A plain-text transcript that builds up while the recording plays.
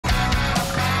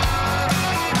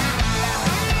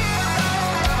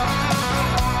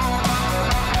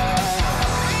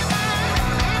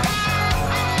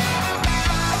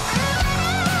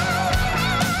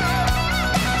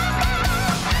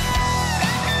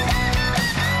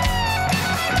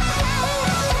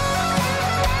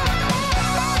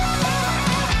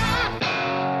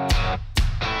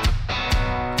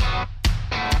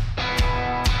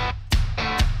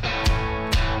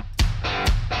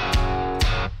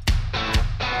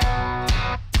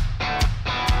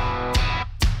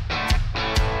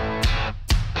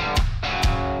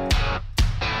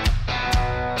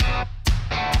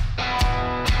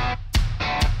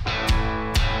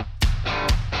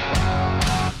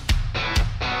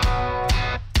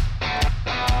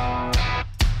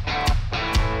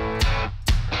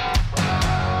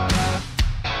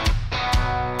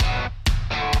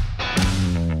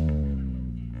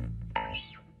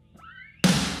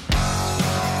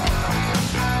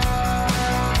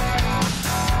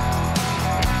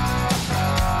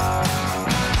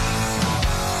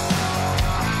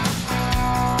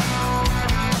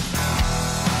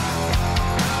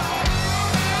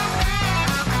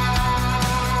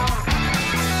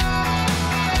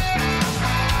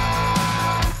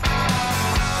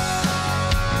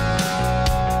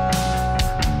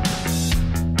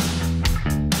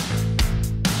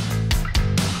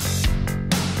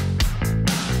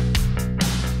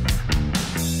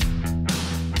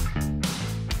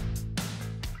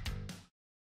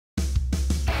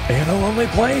In a Lonely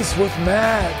Place with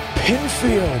Matt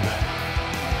Pinfield.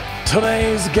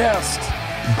 Today's guest,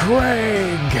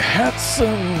 Greg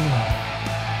Hetson.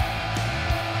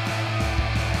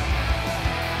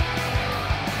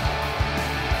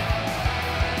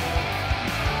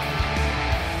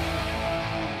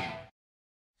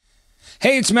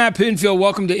 Hey, it's Matt Pinfield.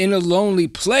 Welcome to In a Lonely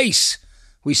Place.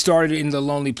 We started in the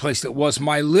lonely place that was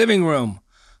my living room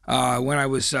when I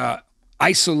was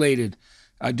isolated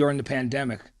during the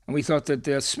pandemic. And we thought that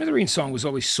the Smithereen song was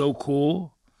always so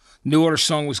cool. New Order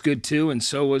song was good too, and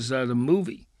so was the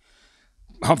movie.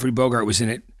 Humphrey Bogart was in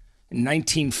it in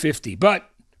 1950. But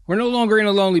we're no longer in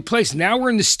a lonely place. Now we're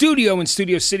in the studio in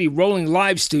Studio City, Rolling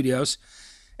Live Studios.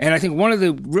 And I think one of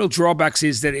the real drawbacks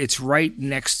is that it's right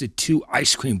next to two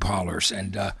ice cream parlors.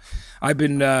 And I've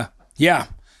been,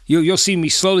 you'll see me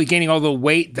slowly gaining all the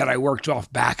weight that I worked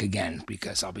off back again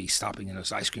because I'll be stopping in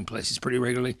those ice cream places pretty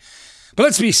regularly. But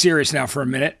let's be serious now for a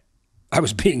minute. I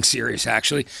was being serious,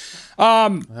 actually.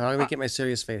 Let me get my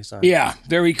serious face on. Yeah,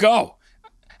 there we go.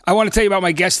 I want to tell you about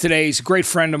my guest today. He's a great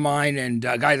friend of mine and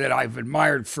a guy that I've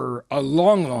admired for a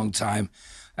long, long time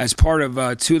as part of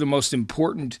two of the most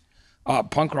important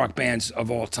punk rock bands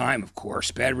of all time, of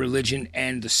course, Bad Religion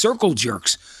and the Circle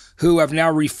Jerks, who have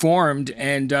now reformed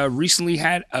and recently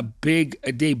had a big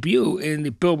debut in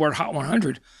the Billboard Hot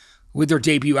 100 with their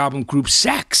debut album, Group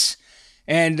Sex.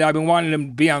 And I've been wanting him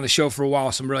to be on the show for a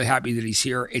while, so I'm really happy that he's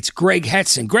here. It's Greg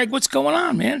Hetson. Greg, what's going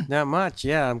on, man? Not much,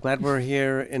 yeah. I'm glad we're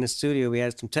here in the studio. We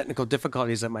had some technical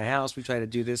difficulties at my house. We tried to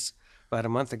do this about a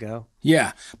month ago.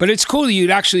 Yeah, but it's cool that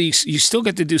you still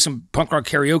get to do some punk rock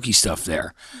karaoke stuff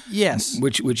there. Yes.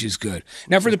 Which is good.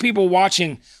 Now, for the people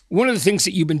watching, one of the things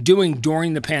that you've been doing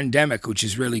during the pandemic, which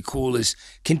is really cool, is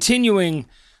continuing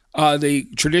the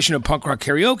tradition of punk rock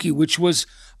karaoke, which was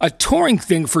a touring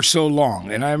thing for so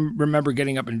long. And I remember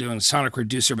getting up and doing Sonic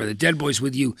Reducer by the Dead Boys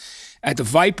with you at the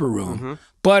Viper Room. Mm-hmm.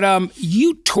 But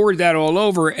you toured that all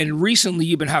over, and recently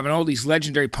you've been having all these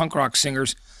legendary punk rock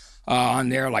singers on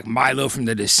there, like Milo from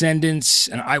The Descendants,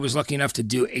 and I was lucky enough to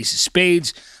do Ace of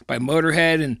Spades by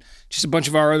Motorhead, and just a bunch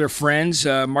of our other friends.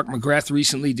 Mark McGrath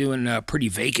recently doing Pretty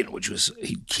Vacant, which was,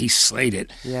 he slayed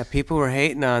it. Yeah, people were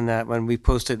hating on that when we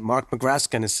posted Mark McGrath's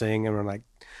going to sing, and we're like,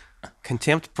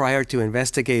 contempt prior to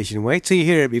investigation. Wait till you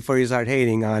hear it before you start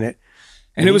hating on it.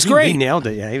 And it was great. He nailed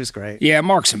it. Yeah, he was great. Yeah,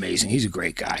 Mark's amazing. He's a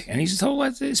great guy. And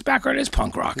his background is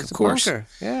punk rock, He's of course. Punker.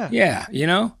 Yeah. Yeah, you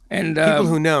know? And people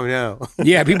who know.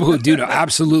 Yeah, people who do know,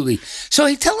 absolutely. So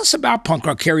hey, tell us about punk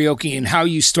rock karaoke and how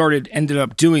you ended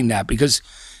up doing that, because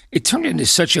it turned into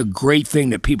such a great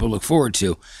thing that people look forward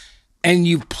to. And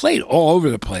you've played all over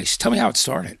the place. Tell me how it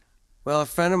started. Well, a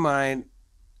friend of mine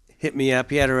hit me up.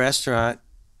 He had a restaurant,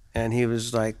 and he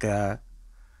was like,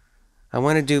 I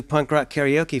want to do punk rock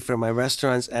karaoke for my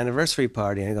restaurant's anniversary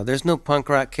party. And I go, there's no punk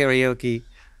rock karaoke,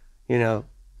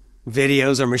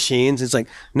 videos or machines. It's like,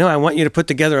 no, I want you to put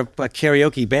together a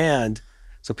karaoke band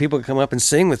so people can come up and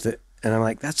sing with it. And I'm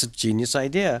like, that's a genius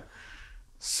idea.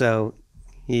 So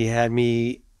he had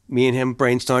me and him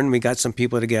brainstorm. We got some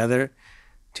people together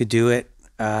to do it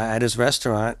at his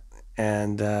restaurant.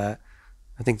 And I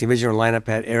think the original lineup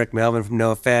had Eric Melvin from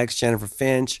NoFX, Jennifer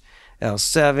Finch,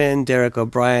 L7, Derek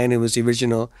O'Brien, who was the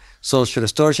original Social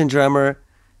Distortion drummer,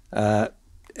 Bob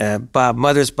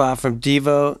Mothersbaugh from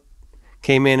Devo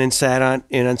came in and sat on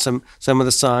some of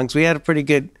the songs. We had a pretty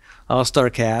good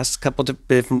all-star cast. A couple of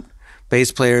different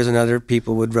bass players and other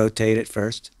people would rotate at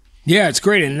first. Yeah, it's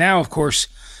great. And now, of course,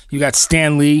 you got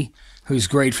Stan Lee, who's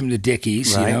great from the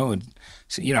Dickies, right. And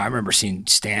so, I remember seeing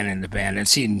Stan in the band and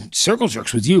seeing Circle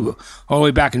Jerks with you all the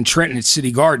way back in Trenton at City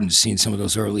Gardens, seeing some of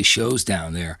those early shows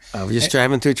down there. I was just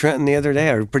driving through Trenton the other day.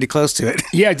 I was pretty close to it.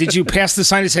 Yeah, did you pass the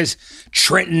sign that says,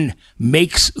 Trenton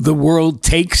makes the world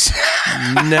takes?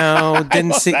 No,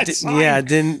 didn't see.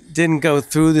 Didn't go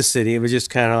through the city. It was just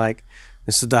kind of like,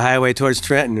 this is the highway towards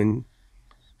Trenton. And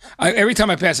every time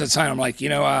I pass that sign, I'm like,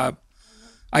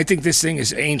 I think this thing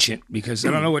is ancient because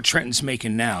I don't know what Trenton's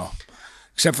making now.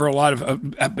 Except for a lot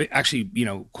of, actually,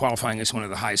 qualifying as one of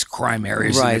the highest crime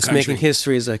areas in the country. Right, it's making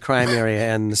history as a crime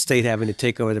area and the state having to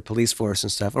take over the police force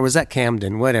and stuff. Or was that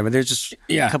Camden? Whatever. There's just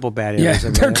a couple bad areas.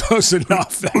 Yeah, they're close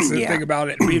enough. That's the thing about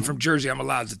it. Being from Jersey, I'm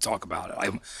allowed to talk about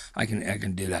it. I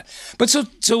can do that. But so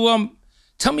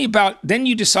tell me about, then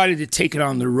you decided to take it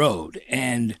on the road.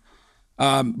 And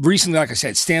recently, like I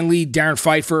said, Stan Lee, Darren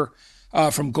Pfeiffer,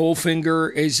 from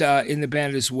Goldfinger is in the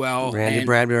band as well. Randy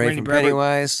Bradbury from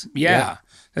Pennywise. Yeah,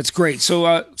 that's great.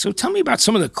 So tell me about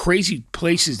some of the crazy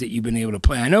places that you've been able to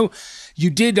play. I know you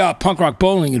did punk rock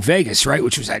bowling in Vegas, right?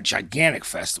 Which was that gigantic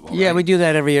festival. Yeah, right? We do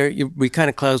that every year. We kind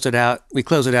of closed it out. We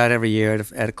close it out every year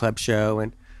at a club show,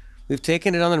 and we've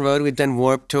taken it on the road. We've done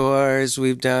Warped tours.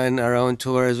 We've done our own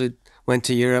tours. We went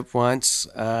to Europe once.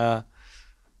 Yeah,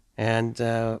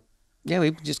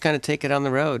 we just kind of take it on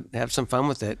the road, have some fun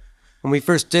with it. When we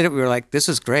first did it, we were like, this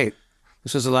is great.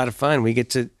 This was a lot of fun.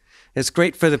 It's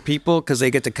great for the people because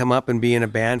they get to come up and be in a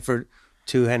band for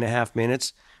 2.5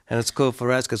 minutes. And it's cool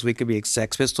for us because we could be a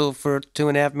Sex Pistol for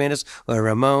 2.5 minutes or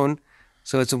Ramone.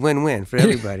 So it's a win-win for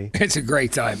everybody. It's a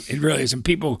great time. It really is. And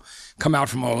people come out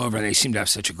from all over and they seem to have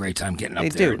such a great time getting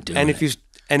up there and doing it.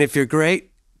 If you're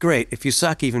great, great. If you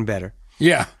suck, even better.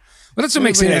 Yeah. Well, that's what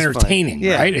makes it entertaining,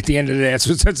 yeah. right? At the end of the day,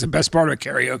 that's the best part of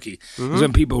karaoke, is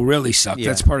when people really suck. Yeah.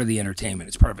 That's part of the entertainment.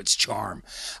 It's part of its charm.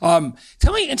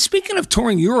 Tell me, and speaking of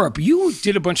touring Europe, you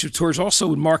did a bunch of tours also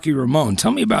with Marky Ramone.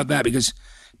 Tell me about that, because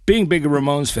being big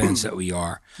Ramones fans that we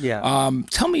are. Yeah.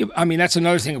 Tell me, I mean, that's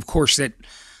another thing, of course, that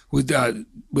with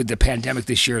the pandemic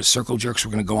this year, Circle Jerks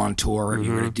were going to go on tour, and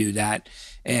you were going to do that.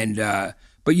 And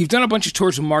but you've done a bunch of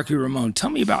tours with Marky Ramone. Tell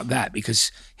me about that, because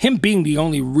him being the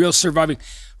only real surviving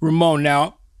Ramone.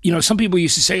 Now, you know, some people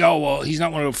used to say, oh, well, he's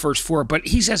not one of the first four, but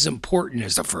he's as important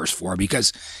as the first four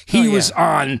because he was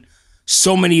on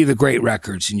so many of the great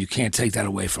records, and you can't take that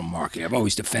away from Marky. I've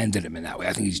always defended him in that way.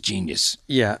 I think he's genius.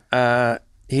 Yeah.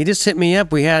 He just hit me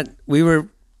up. We were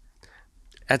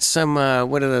at some,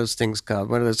 what are those things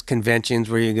called? One of those conventions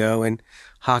where you go and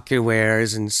hawk your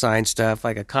wares and sign stuff,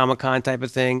 like a Comic-Con type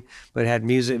of thing, but it had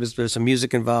music. There was some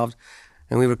music involved.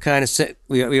 And we were kind of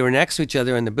we were next to each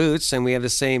other in the booths, and we have the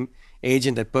same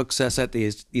agent that books us at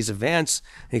these events.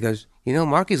 And he goes, you know,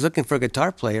 Marky's looking for a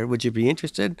guitar player. Would you be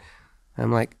interested?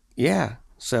 I'm like, yeah.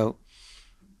 So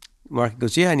Marky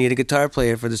goes, yeah, I need a guitar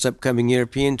player for this upcoming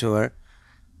European tour.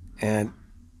 And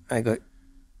I go,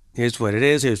 here's what it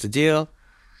is. Here's the deal.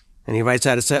 And he writes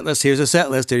out a set list. Here's a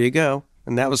set list. There you go.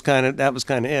 And that was kind of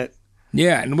it.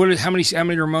 Yeah. And how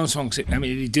many Ramone songs? I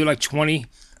mean, did he do like 20?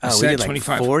 We did like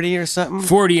 25? 40 or something.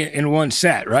 40 in one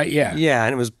set, right? Yeah. Yeah,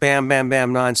 and it was bam, bam,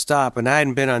 bam, nonstop. And I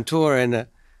hadn't been on tour in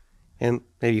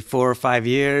maybe 4 or 5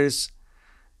 years,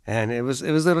 and it was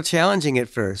a little challenging at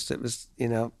first. It was, you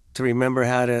know, to remember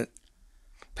how to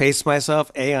pace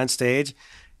myself on stage,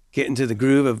 get into the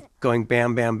groove of going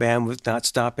bam, bam, bam with not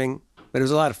stopping. But it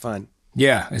was a lot of fun.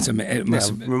 Yeah,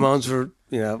 Ramones were,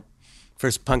 you know,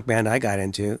 first punk band I got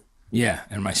into. Yeah,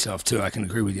 and myself too. I can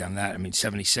agree with you on that. I mean,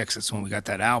 '76. That's when we got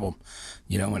that album.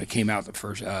 You know, when it came out, the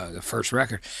first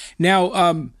record. Now,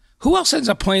 who else ends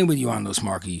up playing with you on those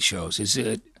Marky shows? Is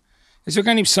there a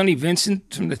guy named Sonny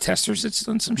Vincent from the Testers that's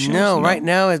done some shows? No, right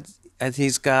now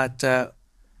he's got a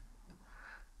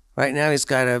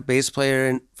bass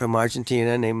player from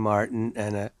Argentina named Martin,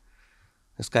 and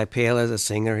this guy Pela is a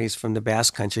singer. He's from the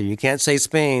Basque Country. You can't say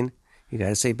Spain. You got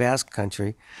to say Basque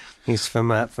Country. He's from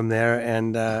there,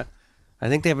 and I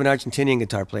think they have an Argentinian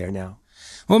guitar player now.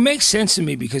 Well, it makes sense to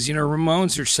me because, you know,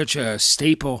 Ramones are such a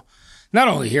staple, not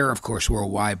only here, of course,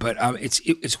 worldwide, but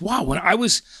it's wow. When I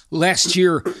was last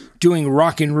year doing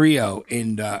Rock in Rio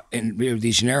in Rio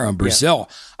de Janeiro in Brazil,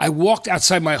 I walked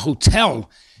outside my hotel,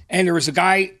 and there was a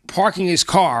guy parking his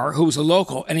car who was a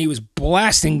local, and he was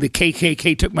blasting the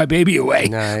KKK Took My Baby Away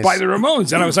by the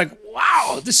Ramones. And I was like,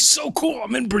 wow, this is so cool.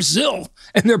 I'm in Brazil,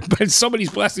 and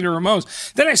somebody's blasting the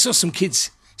Ramones. Then I saw some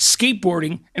kids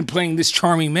skateboarding and playing This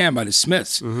Charming Man by the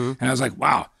Smiths. And I was like,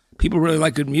 wow, people really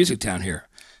like good music down here.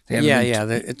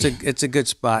 It's a good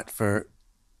spot for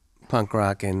punk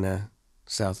rock in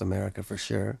South America for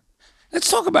sure.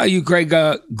 Let's talk about you, Greg,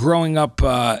 growing up,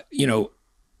 you know,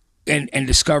 and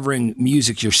discovering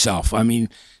music yourself. I mean,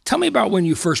 tell me about when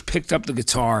you first picked up the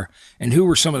guitar, and who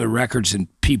were some of the records and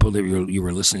people that you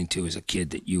were listening to as a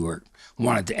kid that you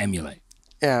wanted to emulate?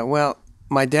 Yeah, well,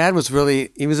 my dad was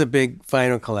he was a big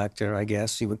vinyl collector, I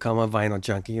guess. He would call him a vinyl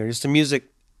junkie, or just a music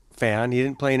fan. He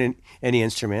didn't play any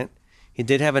instrument. He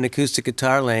did have an acoustic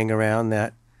guitar laying around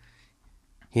that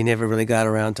he never really got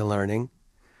around to learning.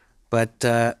 But,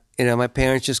 you know, my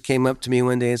parents just came up to me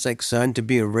one day. It's like, son, to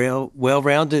be a real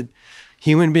well-rounded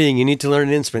human being, you need to learn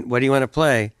an instrument. What do you want to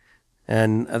play?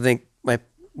 And I think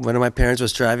one of my parents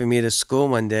was driving me to school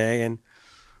one day, and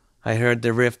I heard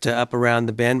the riff to Up Around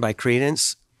the Bend by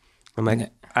Creedence. I'm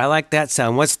like, I like that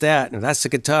sound. What's that? And that's the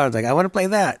guitar. I was like, I want to play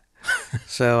that.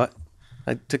 So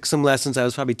I took some lessons. I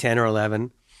was probably 10 or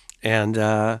 11, and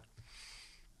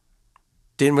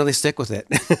didn't really stick with it.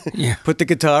 Yeah. Put the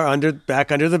guitar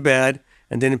back under the bed,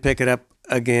 and didn't pick it up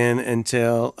again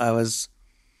until I was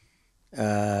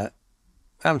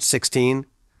 16.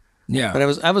 Yeah.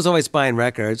 But I was always buying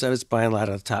records. I was buying a lot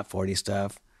of the top 40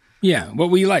 stuff. Yeah, what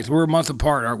we liked. We're a month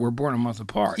apart. We're born a month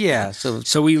apart. Yeah,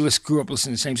 so we grew up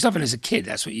listening to the same stuff. And as a kid,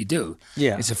 that's what you do.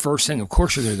 Yeah, it's the first thing. Of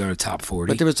course, you're going to go to top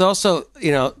 40. But there was also,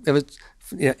 you know,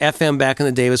 FM back in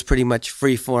the day was pretty much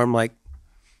free form, like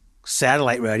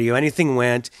satellite radio. Anything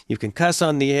went. You can cuss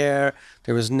on the air.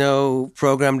 There was no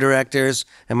program directors,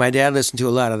 and my dad listened to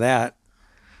a lot of that.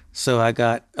 So I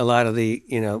got a lot of the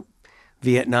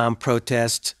Vietnam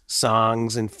protest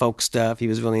songs and folk stuff. He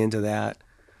was really into that.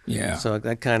 Yeah. So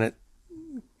that kind of,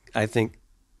 I think,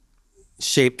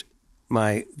 shaped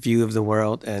my view of the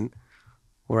world and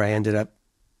where I ended up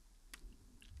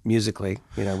musically,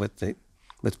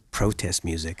 with protest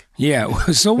music. Yeah.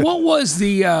 So what was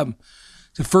the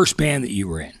first band that you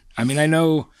were in? I mean, I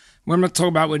know we're not talking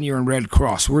about when you were in Red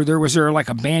Cross. Was there like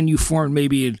a band you formed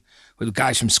maybe with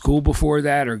guys from school before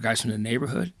that or guys from the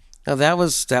neighborhood? No, that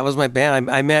was my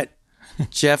band. I met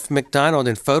Jeff McDonald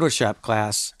in Photoshop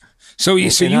class. So you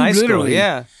high school, literally,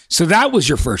 yeah. So that was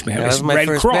your first band. That was my Red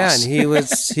first Cross. band.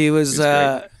 He was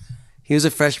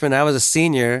a freshman. I was a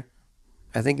senior.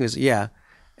 I think he was, yeah.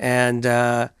 And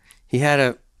he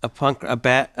had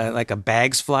like a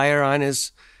Bags flyer on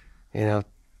his,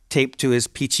 taped to his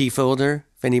Peachy folder,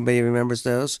 if anybody remembers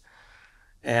those.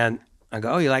 And I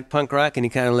go, "Oh, you like punk rock?" And he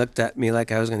kind of looked at me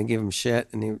like I was going to give him shit.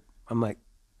 And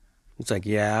he's like,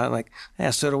 "Yeah." I'm like,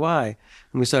 "Yeah, so do I."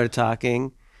 And we started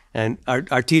talking. And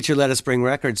our teacher let us bring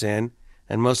records in.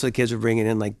 And most of the kids were bringing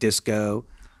in like disco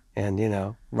and,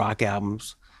 rock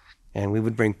albums. And we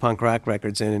would bring punk rock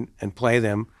records in and play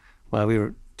them while we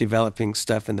were developing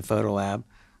stuff in the photo lab.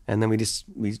 And then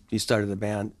we started the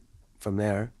band from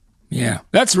there. Yeah,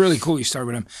 that's really cool you started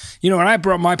with them. When I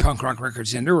brought my punk rock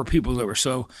records in, there were people that were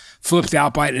so flipped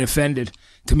out by it and offended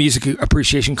to music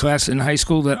appreciation class in high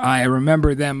school that I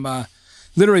remember them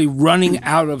literally running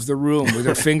out of the room with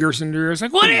their fingers in their ears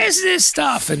like, "What is this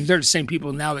stuff?" And they're the same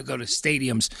people now that go to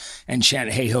stadiums and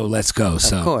chant, "Hey ho, let's go."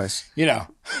 So, of course.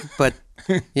 But,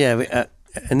 yeah,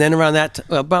 and then around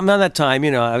that time,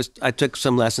 I took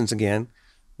some lessons again,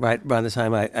 right around the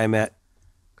time I met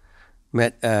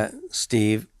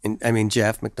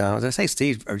Jeff McDonald. Did I say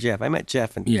Steve or Jeff? I met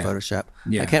Jeff in Photoshop.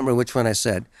 Yeah. I can't remember which one I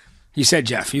said. You said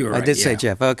Jeff. You were right. I did say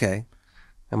Jeff. Okay.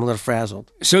 I'm a little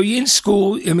frazzled. So you in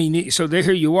school, so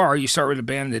here you are. You start with a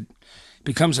band that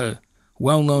becomes a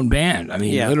well-known band.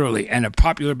 Literally, and a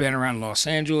popular band around Los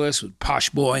Angeles with Posh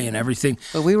Boy and everything.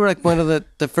 But we were like one of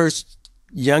the first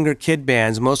younger kid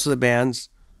bands. Most of the bands,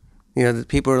 the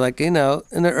people were like, in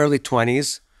their early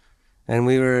 20s, and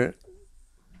we were a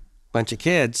bunch of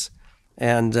kids.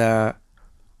 And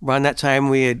around that time,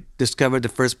 we had discovered the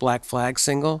first Black Flag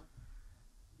single.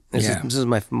 This is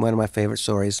one of my favorite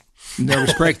stories.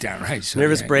 Nervous Breakdown, right? So,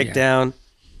 Nervous Breakdown.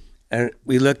 Yeah. And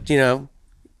we looked,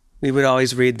 we would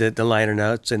always read the liner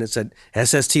notes, and it said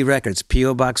SST Records,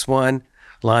 P.O. Box 1,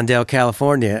 Lawndale,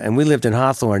 California. And we lived in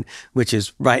Hawthorne, which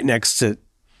is right next to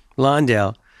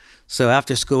Lawndale. So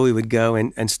after school, we would go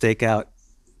and stake out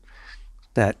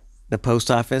the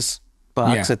post office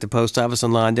box at the post office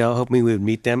in Lawndale, hoping we would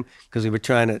meet them because we were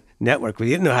trying to network. We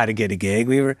didn't know how to get a gig.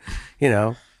 We were,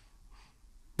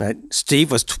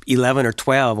 Steve was 11 or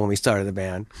 12 when we started the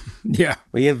band. Yeah.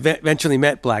 We eventually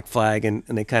met Black Flag, and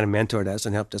they kind of mentored us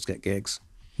and helped us get gigs.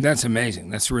 That's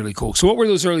amazing. That's really cool. So what were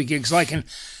those early gigs like? And,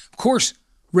 of course,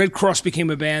 Red Cross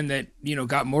became a band that,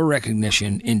 got more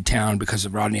recognition in town because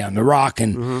of Rodney on the Rock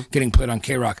and getting played on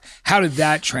K-Rock. How did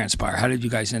that transpire? How did you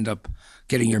guys end up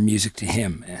getting your music to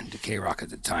him and to K-Rock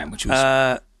at the time? Which was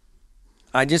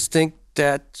I just think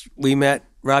that we met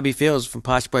Robbie Fields from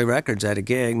Posh Boy Records at a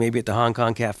gig, maybe at the Hong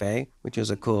Kong Cafe, which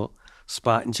was a cool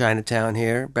spot in Chinatown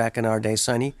here back in our day,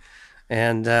 Sonny.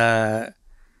 And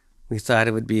we thought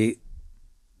there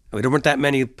weren't that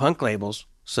many punk labels,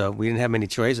 so we didn't have many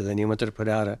choices. And he wanted to put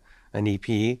out an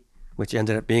EP, which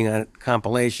ended up being a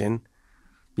compilation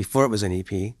before it was an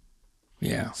EP.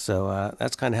 Yeah. So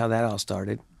that's kind of how that all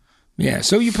started. Yeah.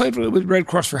 So you played with Red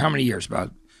Cross for how many years?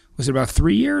 Was it about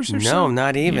 3 years or so? No,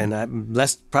 not even. Yeah.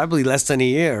 Probably less than a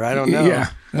year. I don't know.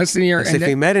 Yeah, less than a year. And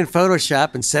we met in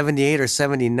Photoshop in 78 or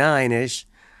 79-ish.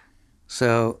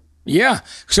 So... Yeah.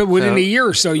 So within a year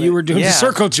or so, you were doing the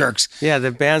Circle Jerks. Yeah,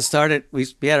 the band started... We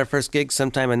had our first gig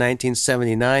sometime in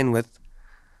 1979 with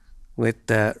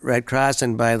Red Cross,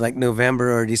 and by like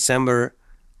November or December,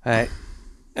 I'd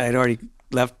already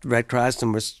left Red Cross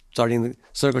and was starting the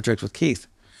Circle Jerks with Keith.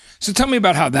 So tell me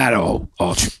about how that all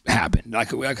happened. Like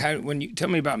tell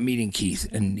me about meeting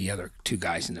Keith and the other two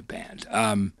guys in the band.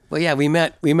 Well, yeah, we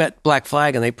met Black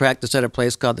Flag, and they practiced at a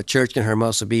place called the Church in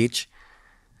Hermosa Beach,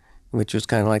 which was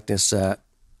kind of like this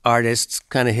artist,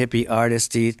 kind of hippie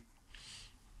artisty,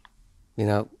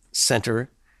 center.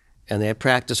 And they had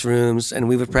practice rooms, and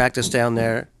we would practice down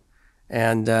there.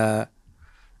 And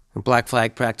Black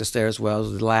Flag practiced there as well. It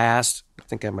was the Last. I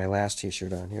think I have my Last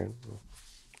T-shirt on here.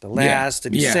 The Last,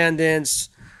 the Descendants,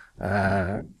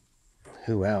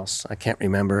 who else? I can't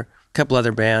remember. A couple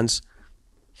other bands.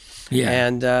 Yeah.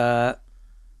 And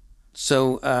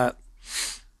so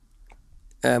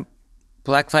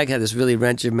Black Flag had this really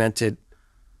regimented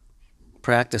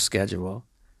practice schedule,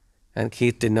 and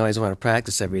Keith didn't always want to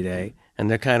practice every day. And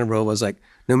their kind of rule was like,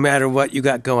 no matter what you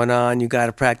got going on, you got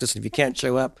to practice. And if you can't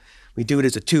show up, we do it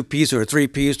as a 2-piece or a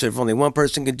 3-piece. So if only one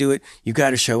person can do it, you got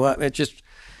to show up. It just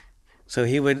so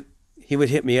he would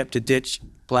hit me up to ditch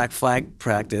Black Flag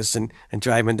practice and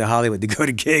drive into Hollywood to go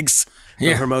to gigs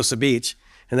in Hermosa Beach.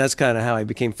 And that's kind of how I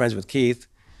became friends with Keith.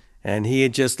 And he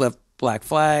had just left Black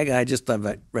Flag. I just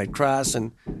left Red Cross,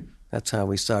 and that's how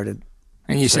we started.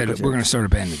 And you said, we're going to start a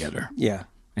band together. Yeah.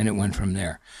 And it went from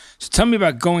there. So tell me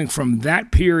about going from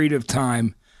that period of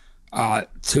time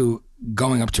to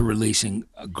going up to releasing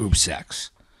Group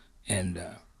Sex. And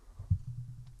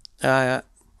well,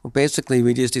 basically,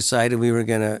 we just decided we were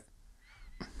going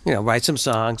to, write some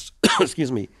songs,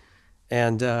 excuse me,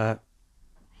 and,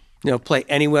 play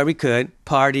anywhere we could,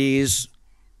 parties,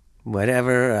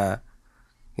 whatever,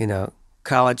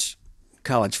 college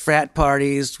frat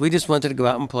parties. We just wanted to go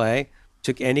out and play.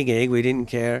 Took any gig. We didn't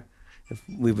care if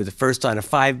we were the first on a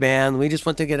 5-band. We just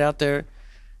wanted to get out there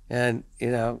and,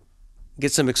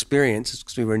 get some experience,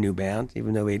 because we were a new band,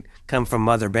 even though we'd come from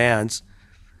other bands.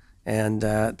 And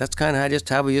that's kind of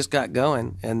how we just got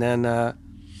going. And then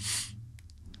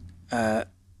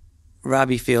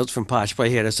Robbie Fields from Posh Boy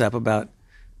hit us up about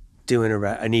doing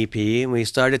an EP, and we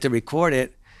started to record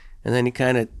it. And then he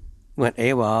kind of went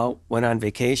AWOL, went on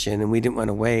vacation, and we didn't want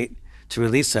to wait to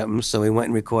release something, so we went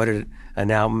and recorded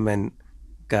an album and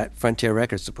got Frontier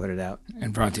Records to put it out.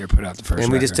 And Frontier put out the first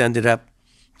And we record. just ended up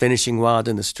finishing Wild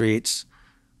in the Streets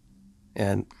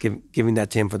and giving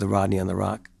that to him for the Rodney on the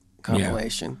Rock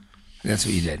compilation. That's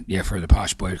what you did. Yeah, for the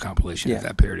Posh Boy compilation at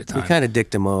that period of time. We kind of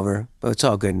dicked him over, but it's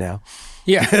all good now.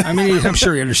 Yeah, I mean, I'm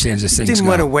sure he understands this thing. Didn't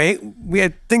want to wait. We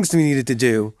had things we needed to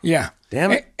do. Yeah.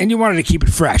 Damn it. And you wanted to keep it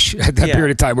fresh at that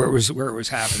period of time where it was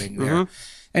happening there. Mm-hmm.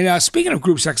 And speaking of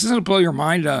Group Sex, doesn't it blow your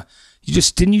mind?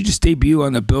 Didn't you just debut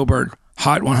on the Billboard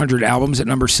Hot 100 albums at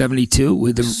number 72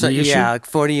 with the reissue? Yeah, like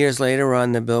 40 years later, we're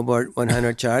on the Billboard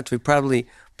 100 charts. We probably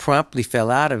promptly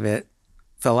fell off of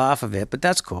it, but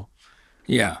that's cool.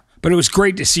 Yeah. But it was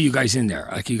great to see you guys in there.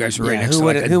 Like, you guys were right next to who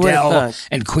Adele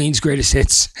and Queen's Greatest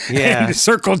Hits and the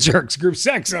Circle Jerks, Group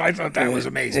Sex. And I thought that was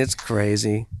amazing. It's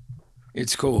crazy.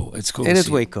 It's cool. It's cool. It is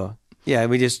way cool. Yeah,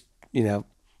 we just,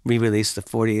 re-released the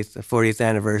 40th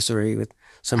anniversary with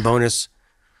some bonus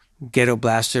Ghetto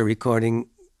Blaster recording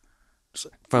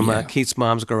from Keith's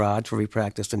mom's garage where we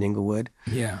practiced in Inglewood.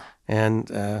 Yeah.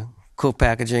 And cool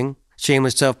packaging.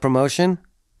 Shameless self-promotion.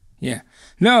 Yeah.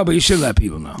 No, but you should let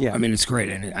people know. Yeah. I mean, it's great.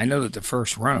 And I know that the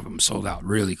first run of them sold out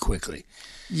really quickly.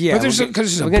 Yeah. But there's a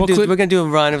we're booklet. going to do a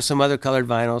run of some other colored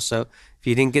vinyl. So if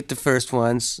you didn't get the first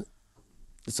ones,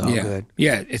 it's all good.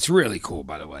 Yeah, it's really cool,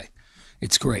 by the way.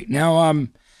 It's great. Now,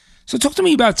 so talk to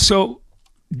me about, so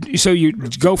you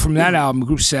go from that album,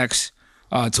 Group Sex,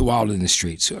 to Wild in the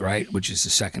Streets, right? Which is the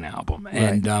second album.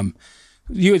 And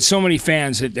you had so many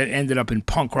fans that ended up in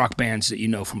punk rock bands that you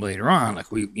know from later on. Like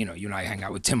you and I hang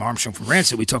out with Tim Armstrong from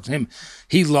Rancid. We talk to him.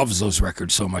 He loves those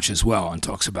records so much as well and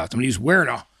talks about them. And he was wearing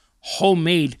a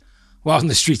homemade Wild in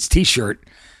the Streets t-shirt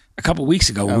a couple weeks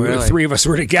ago. Really? The three of us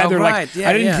were together. Oh, right.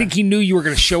 I didn't think he knew you were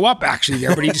going to show up actually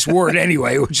there, but he just wore it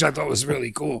anyway, which I thought was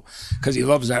really cool because he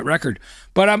loves that record.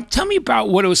 But tell me about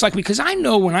what it was like, because I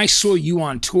know when I saw you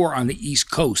on tour on the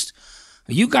East Coast,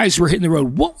 you guys were hitting the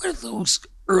road. What were those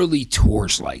early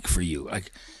tours like for you?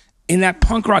 Like in that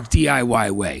punk rock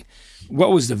DIY way,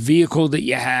 what was the vehicle that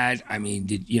you had? I mean,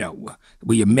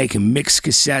 were you making mixed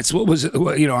cassettes? What was it,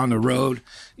 on the road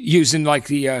using like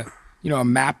the, a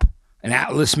map, an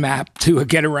atlas map to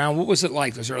get around? What was it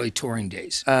like those early touring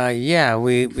days? Yeah,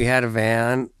 we had a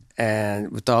van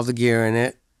and with all the gear in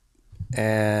it,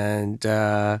 and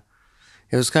it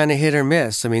was kind of hit or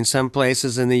miss. I mean, some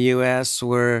places in the U.S.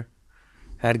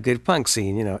 had a good punk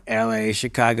scene, L.A.,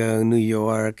 Chicago, New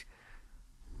York,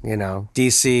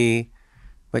 D.C.,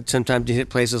 but sometimes you hit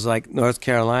places like North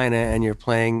Carolina and you're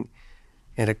playing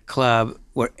at a club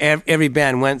where every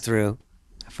band went through.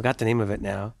 I forgot the name of it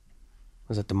now.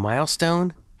 Was it the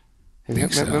Milestone?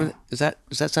 So. Does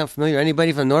that sound familiar?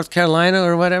 Anybody from North Carolina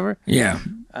or whatever? Yeah.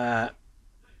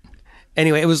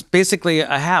 Anyway, it was basically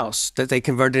a house that they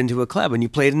converted into a club, and you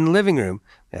played in the living room.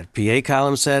 They had a PA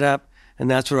column set up,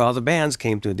 and that's where all the bands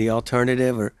came to, the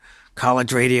alternative or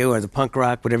college radio or the punk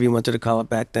rock, whatever you wanted to call it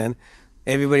back then.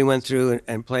 Everybody went through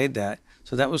and played that.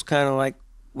 So that was kind of like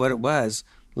what it was.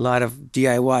 A lot of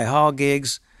DIY hall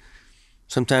gigs.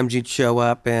 Sometimes you'd show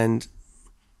up and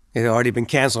it had already been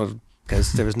canceled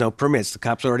because there was no permits. The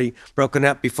cops already broken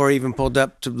up before he even pulled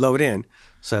up to load in.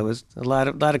 So it was a lot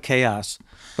of chaos,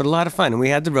 but a lot of fun. And we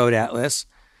had the road atlas,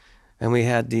 and we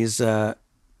had these,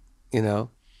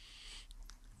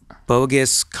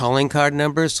 bogus calling card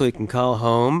numbers so we can call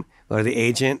home or the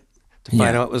agent to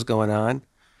find out what was going on.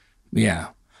 Yeah.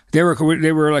 They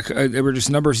were just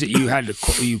numbers that you had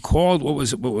to you called. What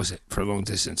was it for long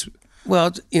distance?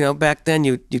 Well, back then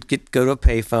you'd go to a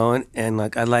payphone and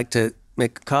I'd like to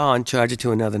make a call and charge it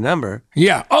to another number.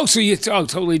 Yeah. Oh, so you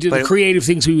totally do the creative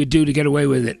things we would do to get away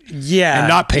with it. Yeah. And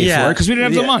not pay for it because we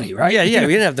didn't have the money, right? Yeah. We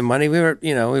didn't have the money. We were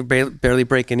barely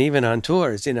breaking even on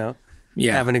tours.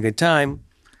 Having a good time.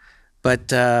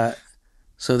 But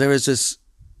so there was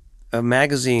a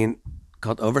magazine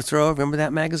called Overthrow. Remember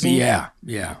that magazine?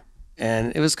 Yeah.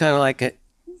 And it was kind of like a,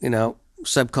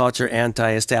 subculture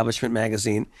anti-establishment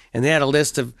magazine. And they had a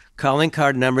list of calling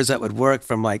card numbers that would work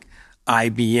from like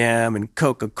IBM and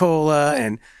Coca-Cola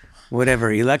and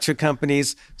whatever electric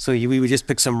companies. So we would just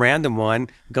pick some random one,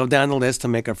 go down the list to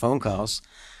make our phone calls.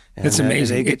 And, that's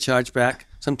amazing. They get charged back.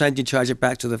 Sometimes you charge it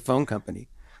back to the phone company,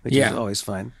 which is always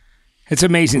fun. It's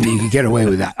amazing that you could get away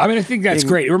with that. I mean, I think that's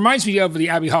great. It reminds me of the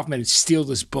Abby Hoffman Steal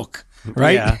This Book,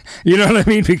 right? Yeah. You know what I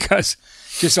mean? Because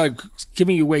just like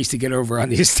giving you ways to get over on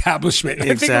the establishment.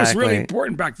 Exactly. I think it was really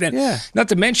important back then. Yeah. Not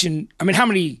to mention, I mean, how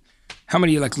many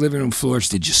like living room floors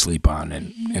did you sleep on?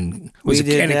 And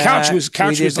a couch was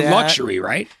a luxury,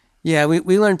 right? Yeah,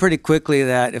 we learned pretty quickly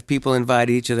that if people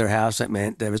invited each to their house, that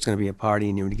meant there was going to be a party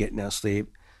and you were getting no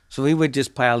sleep. So we would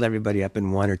just pile everybody up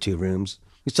in one or two rooms.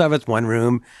 We started with one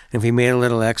room, and if we made a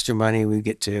little extra money, we'd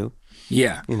get two.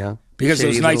 Yeah. Because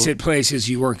those nights at places,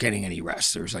 you weren't getting any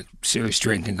rest. There was like serious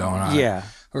drinking going on. Yeah.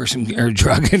 Or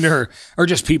drugging or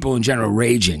just people in general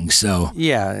raging. So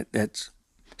yeah,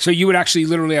 so you would actually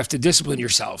literally have to discipline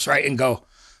yourselves, right? And go,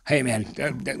 hey man,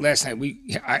 that last night we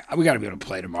got to be able to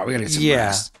play tomorrow. We got to get some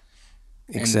rest.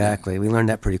 Exactly. We learned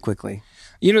that pretty quickly.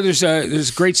 There's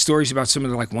great stories about some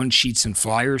of the like one sheets and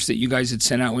flyers that you guys had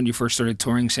sent out when you first started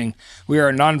touring, saying we are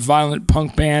a nonviolent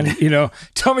punk band.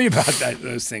 Tell me about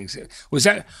those things.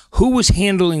 Who was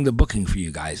handling the booking for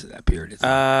you guys at that period of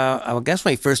time? I guess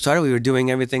when we first started, we were doing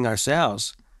everything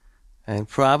ourselves, and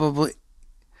probably,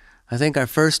 I think our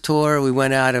first tour we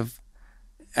went out of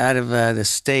the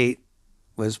state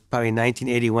was probably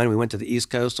 1981. We went to the East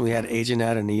Coast and we had an agent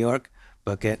out of New York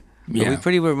book it. But we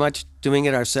pretty were much doing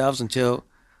it ourselves until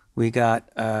we got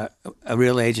a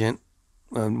real agent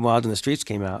when Wild in the Streets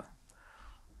came out.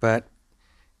 But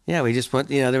yeah, we just went.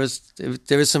 There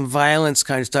was some violence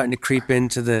kind of starting to creep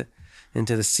into the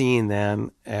scene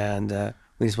then, and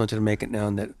we just wanted to make it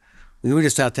known that we were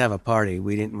just out to have a party.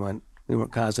 We weren't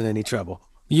causing any trouble.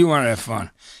 You wanted to have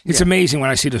fun. It's amazing when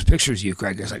I see those pictures of you,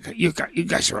 Greg. It's like you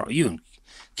guys are all, you and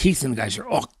Keith and the guys are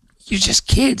all. You're just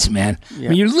kids, man. Yeah. I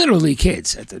mean, you're literally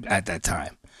kids at that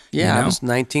time. Yeah, I was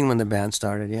 19 when the band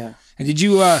started. Yeah. And did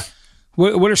you?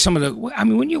 What are some of the? I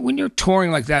mean, when you're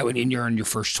touring like that, when you're on your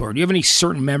first tour, do you have any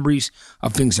certain memories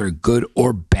of things that are good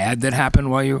or bad that happened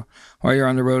while you're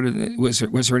on the road? Was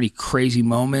there any crazy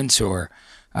moments or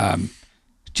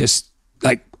just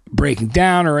like breaking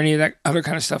down or any of that other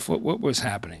kind of stuff? What was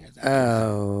happening at that?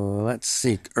 Oh, let's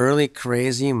see. Early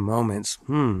crazy moments.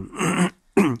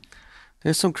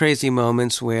 There's some crazy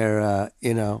moments where,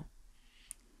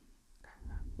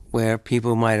 where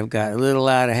people might have got a little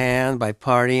out of hand by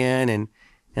partying and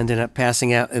ended up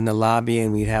passing out in the lobby,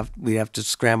 and we'd have to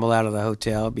scramble out of the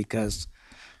hotel because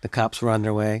the cops were on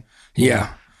their way.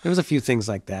 Yeah. There was a few things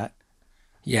like that.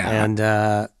 Yeah. And,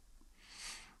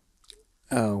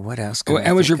 what else?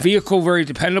 And was your vehicle very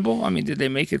dependable? I mean, did they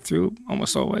make it through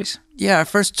almost always? Yeah, our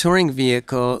first touring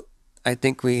vehicle, I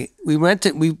think we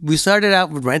started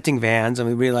out with renting vans, and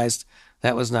we realized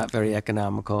that was not very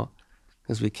economical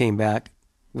because we came back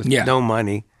with no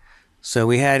money. So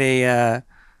we had a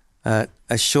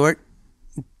short,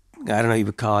 I don't know what you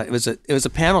would call it. It was a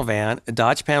panel van, a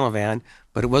Dodge panel van,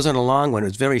 but it wasn't a long one. It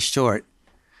was very short.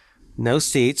 No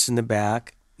seats in the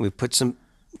back. We put some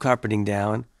carpeting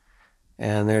down,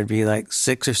 and there'd be like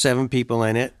 6 or 7 people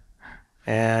in it,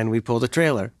 and we pulled a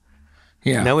trailer.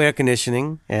 Yeah. No air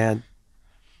conditioning, and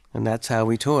that's how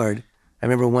we toured. I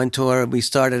remember one tour we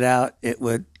started out, it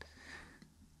was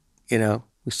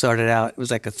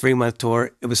like a 3-month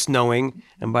tour. It was snowing,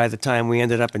 and by the time we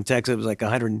ended up in Texas, it was like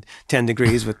 110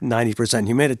 degrees with 90%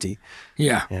 humidity.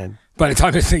 Yeah. And by the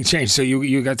time the thing changed, so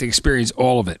you got to experience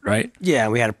all of it, right? Yeah,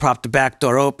 we had to prop the back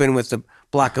door open with a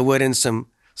block of wood and some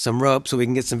rope so we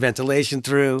can get some ventilation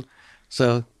through.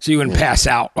 So you wouldn't pass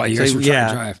out while you guys were trying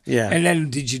to drive. Yeah. And then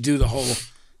did you do the whole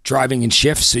driving in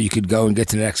shifts so you could go and get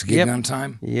to the next gig on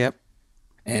time? Yep.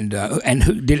 And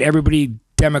did everybody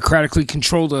democratically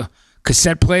control the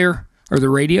cassette player or the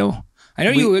radio? I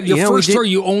know your first tour,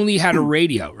 you only had a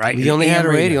radio, right? We only had a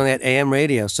radio, only had AM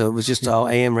radio. So it was just all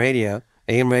AM radio,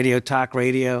 talk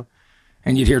radio.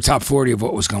 And you'd hear top 40 of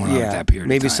what was going on at that period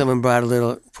Maybe of time. someone brought a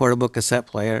little portable cassette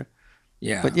player.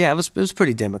 Yeah. But yeah, it was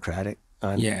pretty democratic.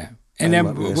 And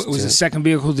then was the second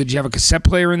vehicle, did you have a cassette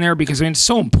player in there? Because I mean, it's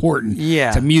so important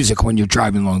to music when you're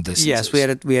driving long distances.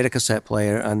 Yes, we had a cassette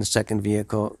player on the second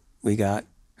vehicle we got.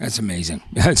 That's amazing.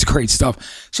 That's great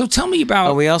stuff. So tell me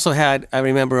about... we also had, I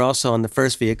remember also on the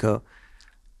first vehicle,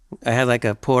 I had like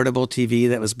a portable TV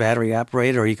that was battery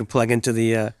operated, or you can plug into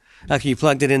the, you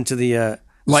plugged it into the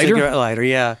lighter? Cigarette lighter,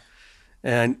 yeah.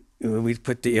 And we'd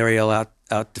put the aerial out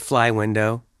the fly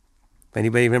window.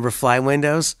 Anybody remember fly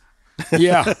windows?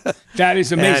 Yeah, that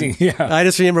is amazing. Yeah, I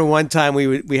just remember one time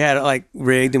we had it like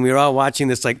rigged, and we were all watching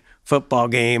this like football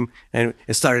game, and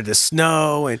it started to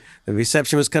snow, and the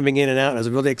reception was coming in and out. And it was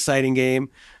a really exciting game,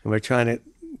 and we're trying to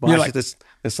watch this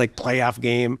like playoff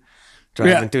game,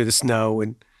 driving through the snow,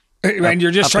 and you're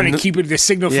just trying to keep the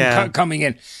signal from coming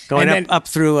in, going up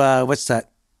through what's that?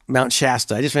 Mount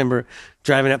Shasta. I just remember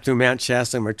driving up through Mount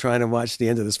Shasta, and we're trying to watch the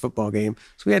end of this football game.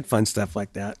 So we had fun stuff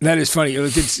like that. That is funny.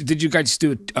 Did you guys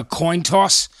do a coin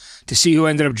toss to see who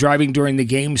ended up driving during the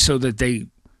game so that they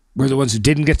were the ones who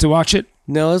didn't get to watch it?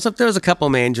 No, there was a couple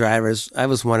main drivers. I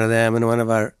was one of them, and one of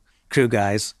our crew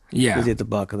guys. Yeah. We did the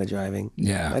bulk of the driving.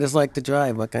 Yeah. I just like to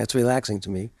drive. It's relaxing to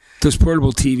me. Those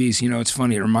portable TVs, it's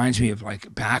funny. It reminds me of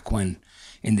like back when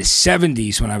in the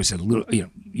 70s when I was a little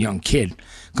young kid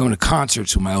going to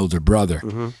concerts with my older brother.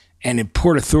 Mm-hmm. And in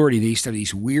Port Authority, they used to have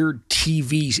these weird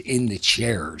TVs in the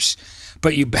chairs.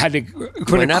 But you had to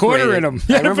put a quarter in them.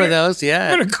 I remember those,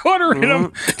 yeah. Put a quarter in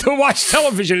them to watch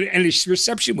television, and the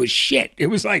reception was shit. It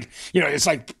was like, it's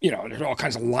like, there's all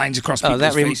kinds of lines across people's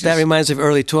faces. That reminds me of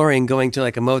early touring, going to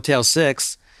like a Motel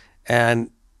 6,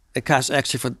 and it cost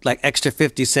extra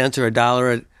 50 cents or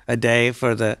 $1 a day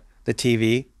for the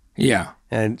TV. Yeah.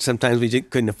 And sometimes we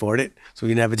couldn't afford it, so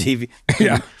we didn't have a TV.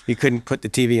 We couldn't put the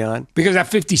TV on. Because that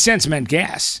 50 cents meant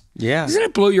gas. Yeah. Doesn't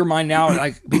it blow your mind now,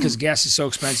 like because gas is so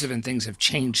expensive and things have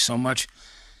changed so much,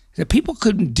 that people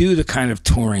couldn't do the kind of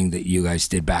touring that you guys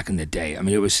did back in the day? I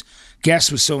mean,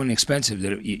 gas was so inexpensive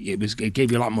that it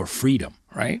gave you a lot more freedom,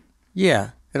 right? Yeah.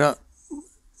 I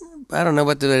don't know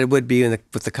what it would be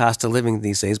with the cost of living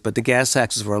these days, but the gas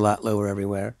taxes were a lot lower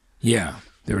everywhere. Yeah,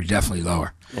 they were definitely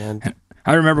lower. And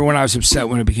I remember when I was upset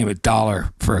when it became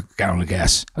 $1 for a gallon of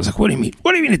gas. I was like, what do you mean?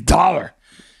 What do you mean $1?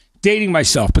 Dating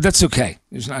myself, but that's okay.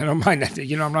 I don't mind that.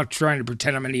 I'm not trying to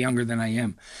pretend I'm any younger than I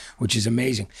am, which is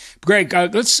amazing. Greg,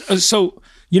 let's,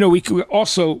 we could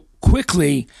also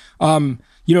quickly,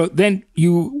 then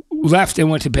you left and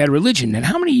went to Bad Religion. And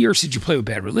how many years did you play with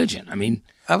Bad Religion? I mean,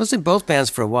 I was in both bands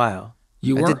for a while.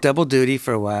 I did double duty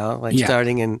for a while,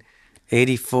 starting in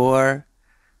 84.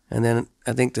 And then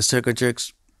I think the Circle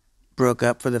Jerks broke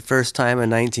up for the first time in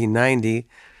 1990.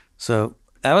 So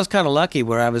I was kind of lucky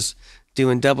where I was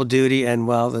doing double duty, and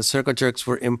while the Circle Jerks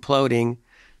were imploding,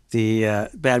 the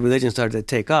Bad Religion started to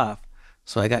take off.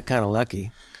 So I got kind of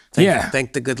lucky.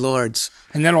 Thank the good lords.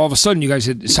 And then all of a sudden you guys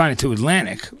had signed to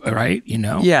Atlantic, right?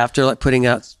 Yeah, after putting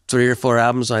out 3 or 4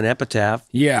 albums on Epitaph.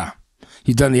 Yeah.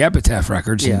 You'd done the Epitaph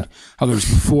records and others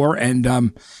before, and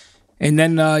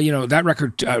then, that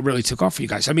record really took off for you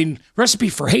guys. I mean, Recipe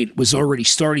for Hate was already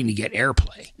starting to get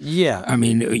airplay. Yeah. I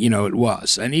mean, it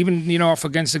was. And even, Off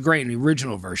Against the Grain, the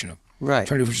original version of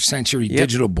 21st Century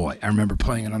Digital Boy. I remember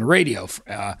playing it on the radio.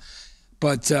 And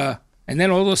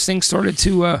then all those things started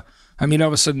to, all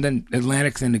of a sudden, then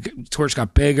Atlantic, then the tours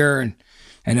got bigger and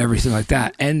everything like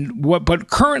that. But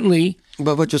currently...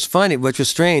 But what was funny, what was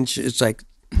strange, it's like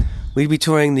we'd be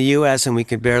touring the U.S. and we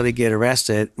could barely get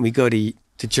arrested. We go to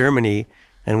Germany,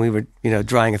 and we were,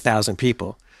 drawing 1,000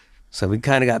 people. So we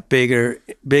kind of got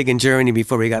big in Germany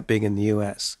before we got big in the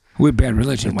U.S. With Bad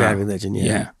Religion. Bad Religion, yeah.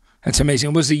 Yeah, that's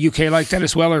amazing. Was the UK like that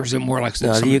as well, or is it more like?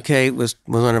 No, the UK was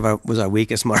our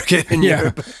weakest market in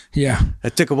Europe. Yeah.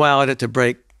 It took a while to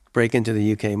break into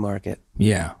the UK market.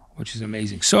 Yeah, which is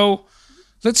amazing. So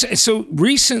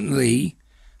recently,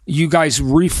 you guys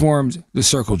reformed the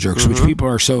Circle Jerks, which people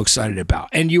are so excited about,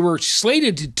 and you were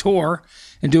slated to tour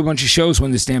and do a bunch of shows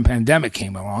when this damn pandemic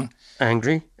came along.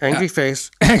 Angry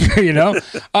face. But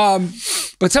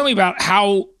tell me about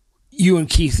how you and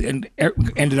Keith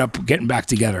ended up getting back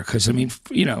together. Because,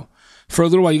 for a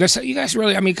little while, you guys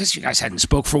really, because you guys hadn't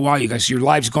spoke for a while, your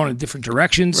lives gone in different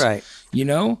directions. Right.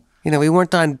 We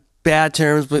weren't on bad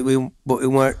terms, but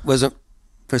wasn't,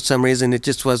 for some reason, it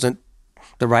just wasn't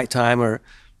the right time, or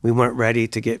we weren't ready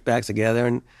to get back together,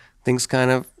 and things kind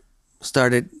of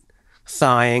started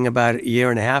thawing about a year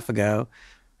and a half ago,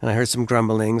 and I heard some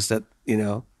grumblings that,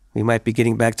 we might be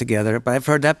getting back together. But I've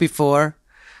heard that before,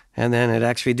 and then it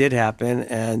actually did happen,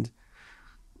 and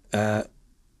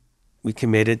we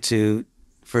committed to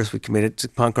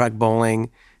punk rock bowling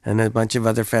and a bunch of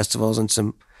other festivals and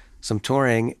some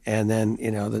touring, and then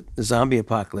the zombie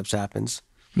apocalypse happens.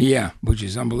 Yeah, which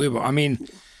is unbelievable. I mean,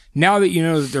 now that you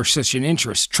know that there's such an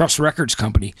interest, Trust Records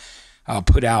Company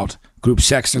put out Group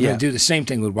Sex. They're going to do the same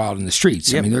thing with Wild in the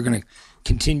Streets. Yep. I mean, they're going to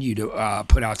continue to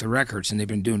put out the records, and they've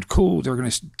been doing cool. They're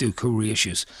going to do cool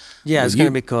reissues. Yeah, it's going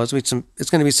to be cool. It's going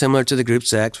to be similar to the Group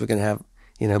Sex. We're going to have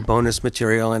bonus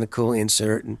material and a cool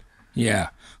insert, and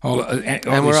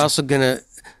and we're also going to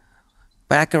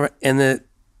back in the,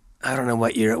 I don't know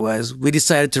what year it was, we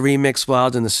decided to remix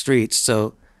Wild in the Streets.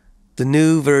 So the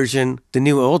new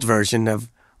old version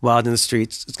of Wild in the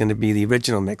Streets is going to be the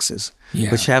original mixes,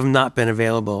 which have not been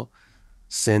available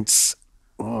since,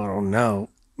 I don't know,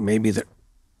 maybe the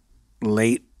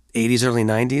late 80s, early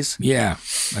 90s. Yeah.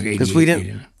 Because we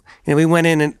didn't, we went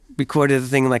in and recorded the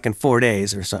thing like in 4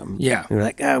 days or something. Yeah. We were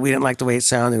like, we didn't like the way it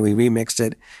sounded, and we remixed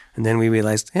it. And then we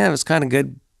realized, it was kind of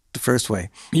good the first way.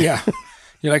 Yeah.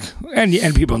 You're like,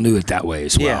 and people knew it that way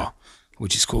as well. Yeah.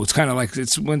 Which is cool. It's kind of like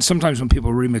sometimes when people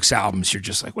remix albums, you're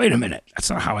just like, wait a minute, that's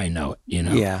not how I know it.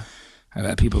 Yeah. I've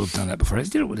had people have done that before. I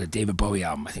did it with a David Bowie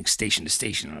album, I think Station to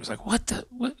Station, and I was like,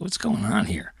 what's going on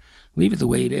here? Leave it the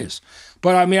way it is.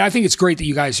 But I mean, I think it's great that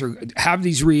you guys have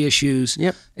these reissues.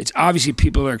 Yep. It's obviously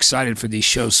people are excited for these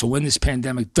shows. So when this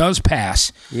pandemic does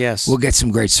pass, yes, we'll get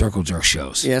some great Circle Jerk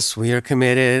shows. Yes, we are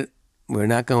committed. We're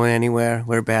not going anywhere.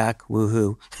 We're back.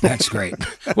 Woohoo. That's great.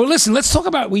 Well, listen, let's talk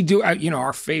about, we do,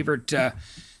 our favorite,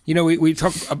 we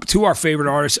talk to our favorite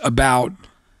artists about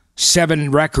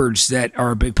 7 records that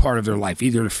are a big part of their life,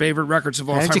 either the favorite records of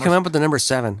all time. How did you come up with the number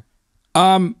 7?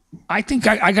 I think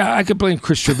I could blame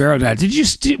Chris Trevero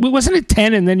that. Wasn't it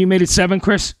 10 and then you made it 7,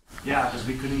 Chris? Yeah, because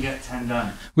we couldn't get 10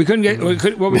 done. We couldn't get we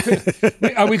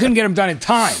couldn't get them done in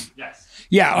time. Yes.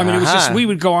 Yeah, I mean, it was just, we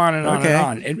would go on and on Okay. and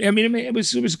on. And, I mean, it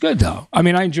was good though. I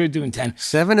mean, I enjoyed doing 10.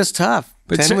 7 is tough.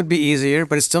 But 10 would be easier,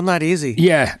 but it's still not easy.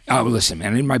 Yeah. Oh, listen,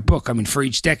 man. In my book, I mean, for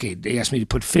each decade, they asked me to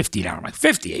put 50 down. I'm like,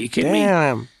 50? Are you kidding me?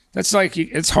 Damn. That's like,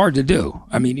 it's hard to do.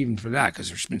 I mean, even for that, because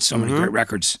there's been so many great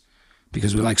records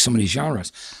because we like so many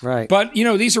genres. Right. But,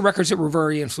 these are records that were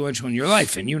very influential in your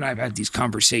life. And you and I have had these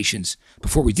conversations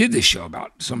before we did this show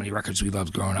about so many records we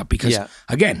loved growing up because,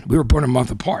 again, we were born a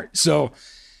month apart. So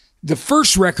the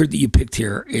first record that you picked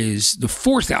here is the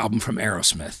 4th album from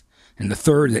Aerosmith and the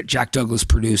 3rd that Jack Douglas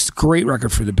produced. Great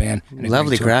record for the band. And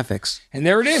Lovely graphics. And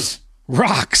there it is.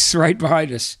 Rocks right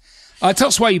behind us. Tell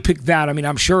us why you picked that. I mean,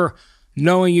 I'm sure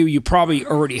knowing you probably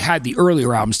already had the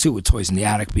earlier albums too, with Toys in the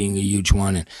Attic being a huge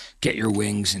one and Get Your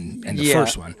Wings and the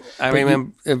first one. I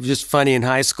remember it was just funny in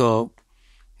high school,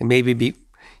 and maybe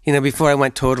before I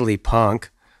went totally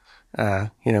punk,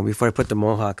 before I put the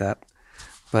mohawk up,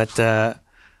 but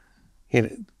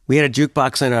we had a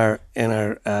jukebox in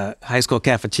our high school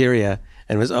cafeteria,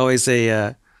 and it was always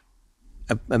a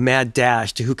mad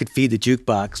dash to who could feed the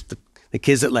jukebox, the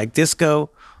kids that liked disco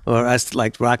or us that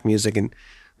liked rock music, and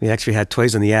we actually had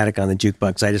Toys in the Attic on the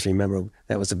jukebox. I just remember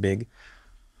that was a big.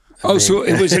 So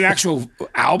it was an actual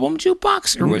album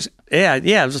jukebox, or was it?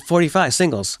 Yeah, it was 45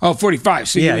 singles. Oh, 45.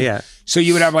 So yeah. So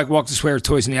you would have like Walk This Way or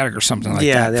Toys in the Attic or something like that.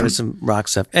 Yeah, there was some rock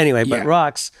stuff. Anyway, but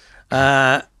rocks,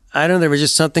 I don't know, there was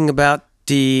just something about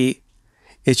it's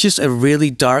just a really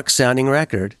dark sounding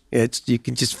record. You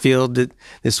can just feel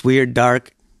this weird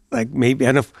dark, like maybe,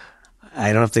 I don't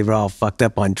know if they were all fucked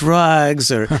up on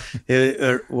drugs or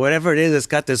whatever it is. It's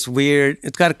got this weird,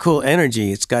 it's got a cool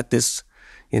energy. It's got this,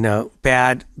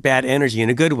 bad energy in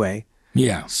a good way.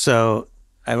 Yeah. So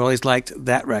I've always liked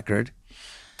that record.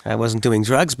 I wasn't doing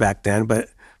drugs back then, but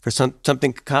for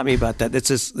something caught me about that. This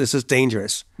is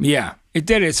dangerous. Yeah, it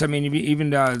did. It's, I mean,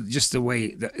 even just the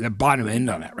way, the bottom end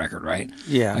on that record, right?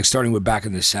 Yeah. Like starting with Back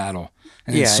in the Saddle.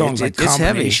 And then songs like it's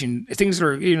Combination, things that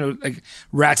are, like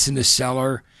Rats in the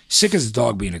Cellar, Sick as a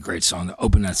Dog being a great song to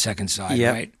open that second side,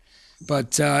 right?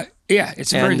 But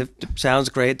it's the sound's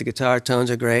great. The guitar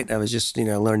tones are great. I was just,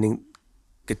 learning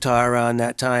guitar around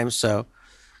that time, so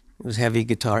it was a heavy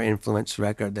guitar influence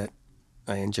record that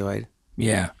I enjoyed.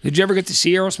 Yeah. Did you ever get to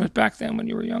see Aerosmith back then when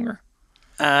you were younger?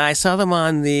 I saw them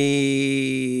on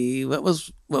the what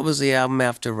was the album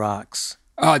after Rocks?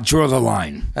 Draw the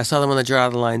Line. I saw them on the Draw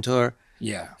the Line tour.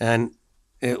 Yeah. And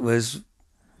it was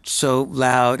so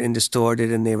loud and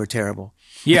distorted, and they were terrible.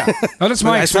 Yeah. Oh, that's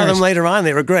my experience. I saw them later on.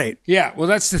 They were great. Yeah. Well,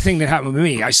 that's the thing that happened with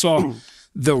me. I saw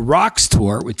the Rocks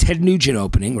tour with Ted Nugent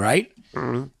opening, right?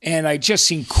 And I just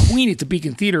seen Queen at the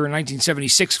Beacon Theater in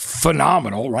 1976.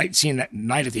 Phenomenal, right? Seeing that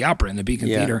Night at the Opera in the Beacon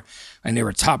Theater, and they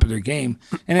were top of their game.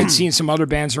 And then seeing some other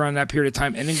bands around that period of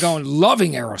time, and then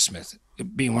loving Aerosmith,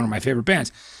 being one of my favorite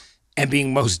bands, and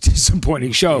being most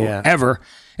disappointing show ever.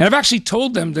 And I've actually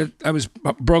told them that I was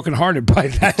brokenhearted by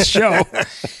that show.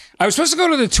 I was supposed to go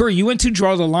to the tour you went to,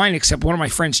 Draw the Line, except one of my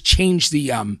friends changed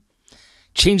the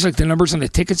like the numbers on the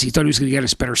tickets. He thought he was going to get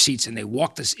us better seats, and they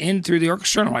walked us in through the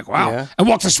orchestra. And I'm like, wow, and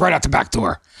walked us right out the back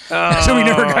door. So we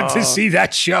never got to see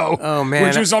that show. Oh man,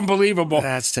 which was unbelievable.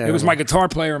 That's terrible. It was my guitar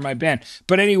player in my band.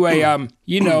 But anyway,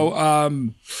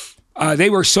 they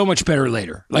were so much better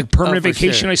later. Like Permanent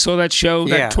Vacation, I saw that show,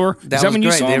 that tour. Is that when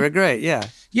you saw them? They were great, yeah.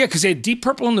 Yeah, because they had Deep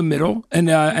Purple in the middle,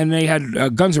 and they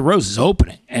had Guns N' Roses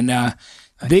opening. And I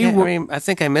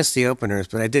think I missed the openers,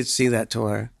 but I did see that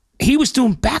tour. He was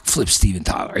doing backflips, Steven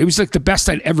Tyler. He was like the best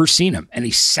I'd ever seen him, and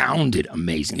he sounded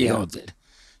amazing. They all did,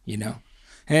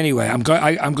 Anyway, I'm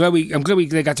glad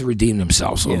they got to redeem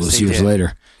themselves all those years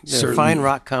later. They're a fine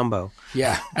rock combo.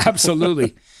 Yeah,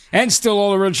 absolutely, and still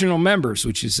all original members,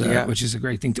 which is a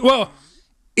great thing. Well,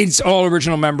 it's all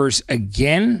original members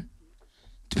again.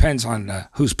 Depends on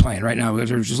who's playing. Right now,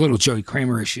 there's a little Joey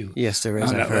Kramer issue. Yes, there is.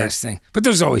 On that last thing, but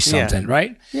there's always something,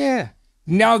 right? Yeah.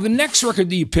 Now, the next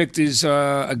record that you picked is,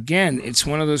 again, it's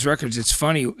one of those records. It's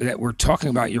funny that we're talking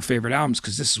about your favorite albums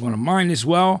because this is one of mine as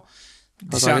well.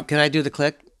 Can I do the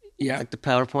click? Yeah. Like the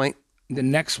PowerPoint? The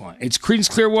next one. It's Creedence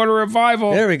Clearwater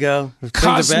Revival. There we go.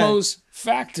 Cosmos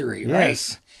Factory,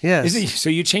 right? Yes.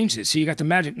 So you changed it. So you got the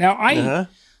magic. Now, I,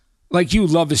 like you,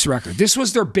 love this record. This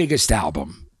was their biggest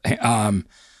album.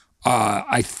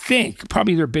 I think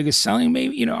probably their biggest selling,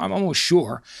 maybe, I'm almost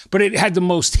sure, but it had the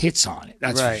most hits on it.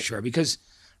 That's for sure. Because,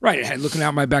 it had Looking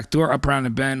Out My Back Door, Up Around the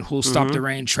Bend, Who'll Stop the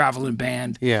Rain, Traveling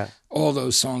Band. Yeah. All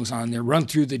those songs on there. Run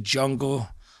Through the Jungle,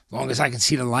 Long as I Can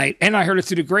See the Light. And I Heard It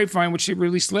Through the Grapevine, which they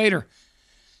released later.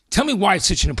 Tell me why it's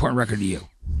such an important record to you.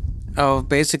 Oh,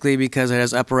 basically because it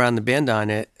has Up Around the Bend on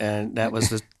it, and that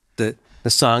was the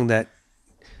song that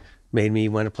made me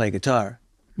want to play guitar.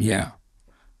 Yeah.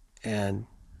 And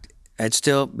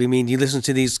you listen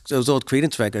to those old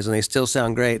Creedence records, and they still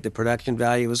sound great. The production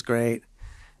value was great,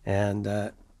 and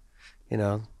I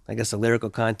guess the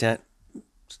lyrical content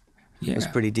was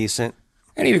pretty decent.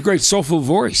 And he had a great soulful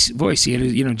voice. He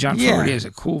had, John Fogerty has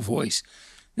a cool voice.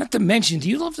 Not to mention, do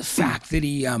you love the fact that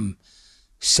he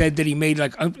said that he made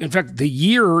in fact, the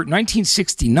year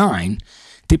 1969,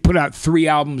 they put out 3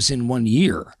 albums in 1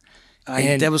 year.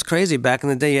 That was crazy. Back in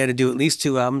the day, you had to do at least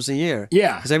 2 albums a year.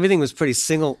 Yeah. Because everything was pretty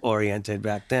single-oriented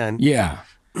back then. Yeah.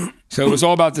 So it was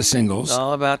all about the singles.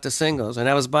 All about the singles. And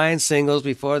I was buying singles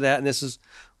before that, and this is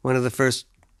one of the first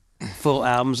full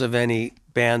albums of any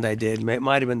band I did. It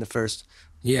might have been the first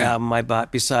album I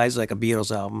bought, besides like a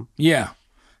Beatles album. Yeah.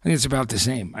 I think it's about the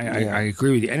same. I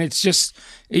agree with you. And it's just,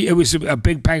 it was a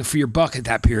big bang for your buck at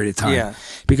that period of time. Yeah.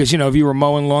 Because, if you were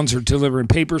mowing lawns or delivering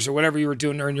papers or whatever you were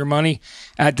doing to earn your money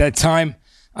at that time,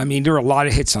 there are a lot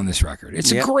of hits on this record.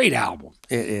 It's a great album.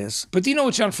 It is. But do you know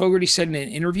what John Fogerty said in an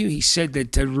interview? He said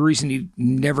that the reason he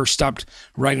never stopped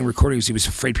writing and recording was he was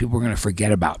afraid people were going to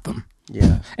forget about them.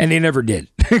 Yeah. And they never did.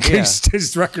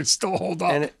 His records still hold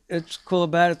up. And it's cool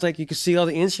about it. It's like you can see all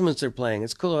the instruments they're playing.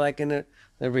 It's cool, like in a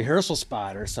rehearsal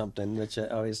spot or something, which I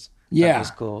always thought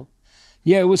was cool.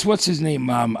 Yeah, it was, what's his name?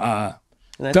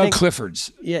 Doug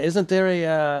Clifford's. Yeah, isn't there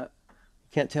a,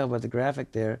 can't tell by the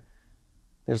graphic there,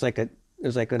 there's like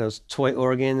those toy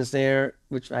organs there,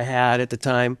 which I had at the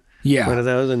time. Yeah. One of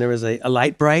those, and there was a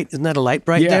light bright. Isn't that a light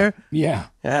bright there? Yeah.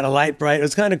 I had a light bright. It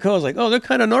was kind of cool. I was like, oh, they're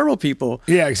kind of normal people.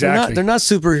 Yeah, exactly. They're not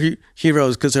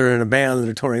superheroes because they're in a band and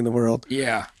they're touring the world.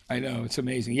 Yeah. I know, it's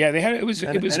amazing. Yeah, they had it was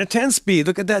and a 10-speed.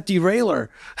 Look at that derailleur.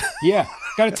 Yeah,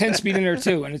 got a 10-speed in there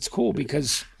too, and it's cool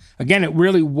because again, it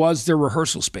really was their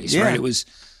rehearsal space, right? It was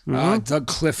Doug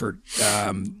Clifford,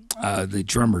 the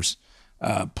drummer's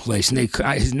place, and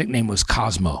his nickname was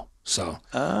Cosmo. So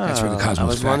that's where the Cosmos Factory. I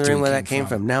was wondering where that came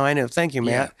from. Now I know. Thank you,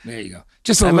 Matt. Yeah, there you go.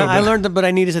 Just a little bit. I learned it, but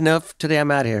I needed to know. Today I'm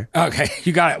out here. Okay,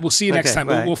 you got it. We'll see you next time.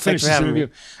 We'll finish this interview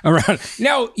around.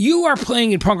 Now, you are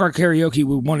playing in punk rock karaoke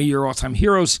with one of your all-time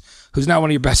heroes, who's now one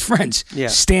of your best friends,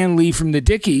 Stan Lee from the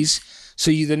Dickies.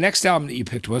 So the next album that you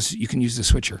picked was, you can use the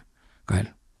switcher. Go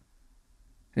ahead.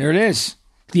 There it is.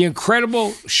 The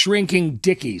Incredible Shrinking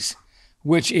Dickies,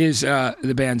 which is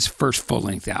the band's first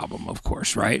full-length album, of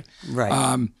course, right?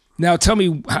 Right. Now, tell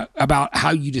me about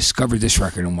how you discovered this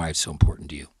record and why it's so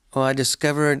important to you. Well, I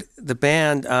discovered the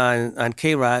band on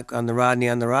K-Rock, on the Rodney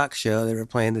on the Rock show. They were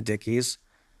playing the Dickies.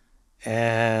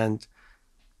 And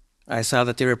I saw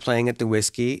that they were playing at the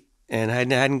Whiskey. And I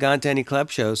hadn't gone to any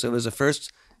club shows. So it was the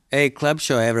first club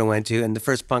show I ever went to and the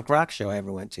first punk rock show I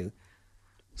ever went to.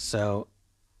 So,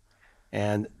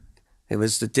 and it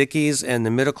was the Dickies and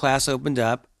the Middle Class opened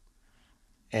up.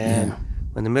 And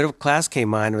when the Middle Class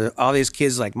came on, with all these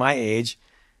kids like my age,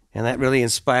 and that really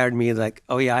inspired me like,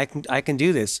 oh yeah, I can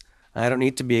do this. I don't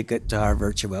need to be a guitar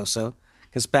virtuoso.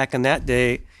 Because back in that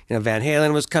day, Van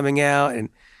Halen was coming out and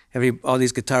all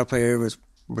these guitar players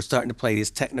were starting to play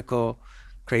these technical,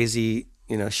 crazy,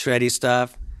 shreddy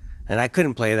stuff. And I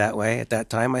couldn't play that way at that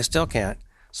time. I still can't.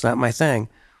 It's not my thing.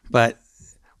 But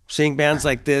seeing bands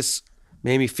like this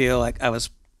made me feel like I was,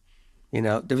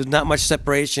 there was not much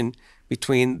separation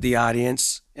between the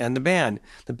audience and the band.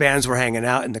 The bands were hanging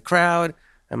out in the crowd.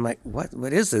 I'm like, what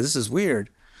is this? This is weird.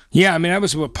 Yeah, I mean, that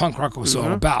was what punk rock was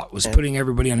all about, was putting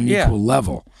everybody on an equal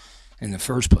level in the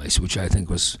first place, which I think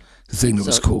was the thing that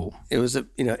was cool. It was,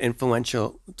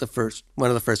 influential, one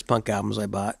of the first punk albums I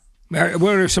bought.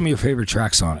 What are some of your favorite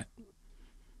tracks on it?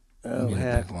 Oh,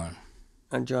 heck. One.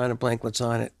 I'm drawing a blank what's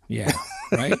on it. Yeah,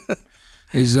 right?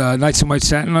 Is Nights in White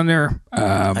Satin on there?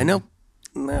 I know.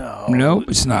 No,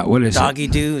 it's not. What is Doggy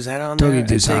it? Doo, is that on there? Doggy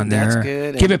Doo's on there. That's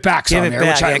good. Give It Back's on there,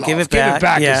 which I love. Give It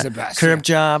Back is the best. Curb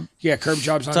Job. Yeah, Curb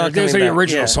Job's on there. Those are the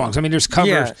original songs. I mean, there's covers.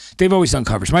 Yeah. They've always done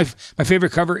covers. My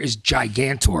favorite cover is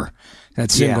Gigantor,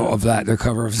 that single of that, their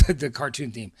cover of the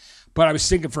cartoon theme. But I was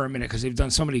thinking for a minute, because they've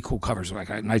done so many cool covers,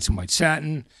 like Nights in White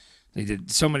Satin. They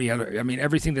did so many other, I mean,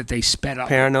 everything that they sped up.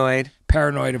 Paranoid,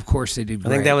 of course, they did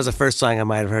great. I think that was the first song I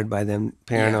might have heard by them,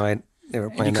 Paranoid. Yeah. They were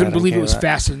playing and you couldn't believe it was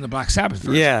faster than the Black Sabbath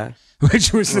version. Yeah.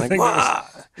 Which was the like,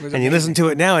 thing. And you listen to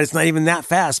it now, it's not even that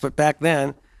fast, but back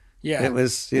then, it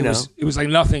was, it was like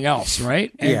nothing else,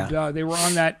 right? And they were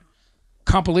on that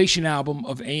compilation album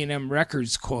of A&M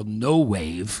Records called No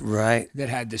Wave. Right. That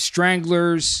had the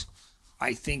Stranglers.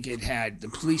 I think it had the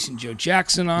Police and Joe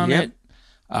Jackson on it.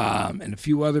 And a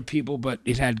few other people, but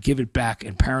it had Give It Back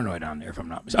and Paranoid on there, if I'm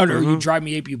not mistaken. Or You Drive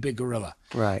Me Ape, You Big Gorilla.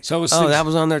 Right. So it was that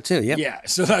was on there too. Yep. Yeah.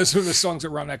 So those were the songs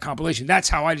that were on that compilation. That's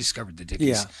how I discovered the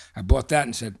Dickies. Yeah. I bought that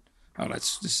and said, "Oh,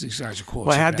 these guys are cool."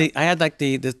 Well, I had like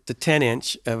the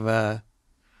 10-inch of the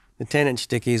 10-inch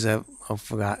Dickies of I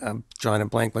forgot. I'm drawing a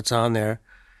blank. What's on there?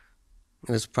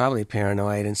 It was probably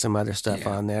Paranoid and some other stuff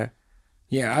on there.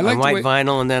 Yeah, I like white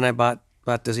vinyl, and then I bought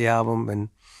this album, and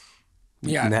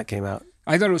that came out.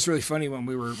 I thought it was really funny when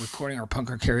we were recording our punk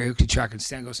rock karaoke track, and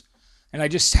Stan goes, and I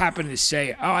just happened to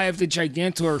say, "Oh, I have the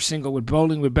Gigantor single with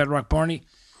Bowling with Bedrock Barney,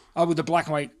 with the black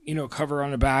and white, cover on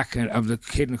the back of the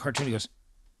kid in the cartoon." He goes,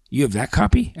 "You have that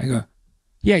copy?" I go,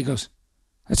 "Yeah." He goes,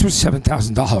 "That's worth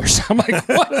 $7,000." I'm like,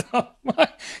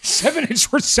 "What?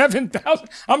 7-inch worth $7,000?"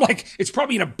 I'm like, "It's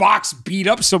probably in a box, beat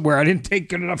up somewhere. I didn't take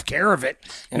good enough care of it."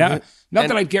 Not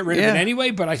that I'd get rid of it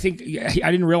anyway, but I think I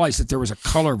didn't realize that there was a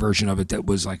color version of it that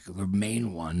was like the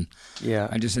main one. Yeah.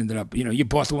 I just ended up, you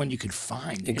bought the one you could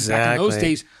find. Exactly. Back in those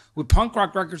days, with punk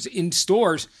rock records in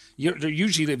stores,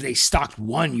 usually if they stocked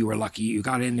one, you were lucky you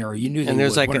got in there, or you knew. And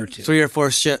there's like three or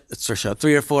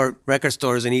four record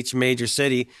stores in each major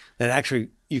city that actually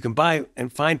you can buy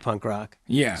and find punk rock.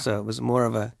 Yeah. So it was more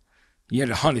of a. You had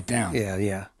to hunt it down. Yeah.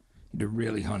 You had to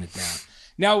really hunt it down.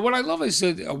 Now, what I love is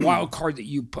a wild card that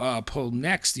you pulled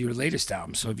next, your latest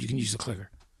album. So if you can use the clicker.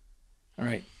 All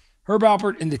right. Herb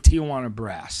Alpert and the Tijuana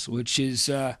Brass, which is,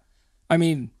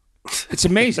 it's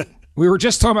amazing. We were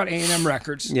just talking about A&M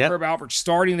Records. Yep. Herb Alpert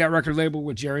starting that record label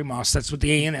with Jerry Moss. That's what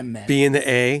the A&M meant. Being the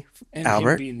A, and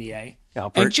Albert. Him being the A.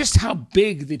 Alpert. And just how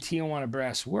big the Tijuana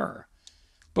Brass were.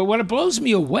 But what blows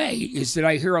me away is that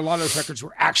I hear a lot of those records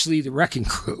were actually the Wrecking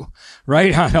Crew,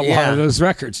 right? On a lot of those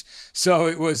records. So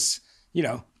it was...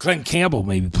 Glenn Campbell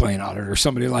maybe playing on it, or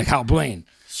somebody like Hal Blaine.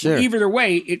 Sure. Either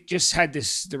way, it just had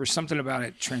this, there was something about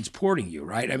it transporting you,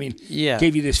 right? I mean,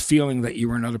 gave you this feeling that you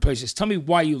were in other places. Tell me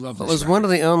why you love this. It was one of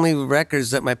the only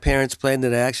records that my parents played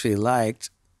that I actually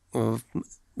liked,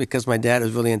 because my dad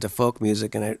was really into folk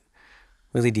music, and I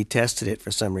really detested it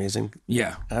for some reason.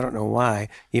 Yeah. I don't know why,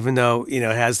 even though, it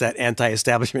has that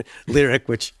anti-establishment lyric,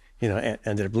 which,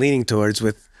 ended up leaning towards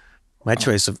with my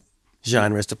choice of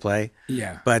genres to play.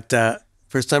 Yeah. But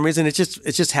for some reason, it's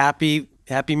just happy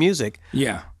music.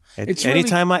 Yeah. It's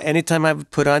anytime I would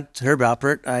put on Herb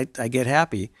Alpert, I get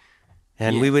happy.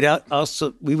 And we would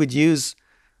use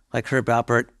like Herb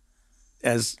Alpert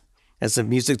as the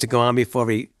music to go on before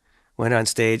we went on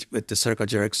stage with the Circle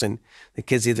Jerks, and the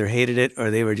kids either hated it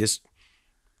or they were just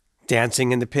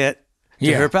dancing in the pit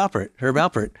to Herb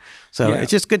Alpert. So it's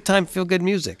just good time, feel good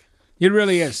music. It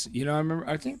really is. I remember,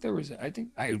 I think I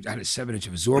had a 7-inch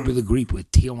of Zorba the Greek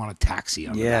with Tijuana Taxi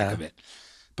on the back of it.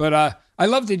 But I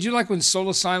love, did you like when Soul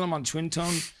Asylum on Twin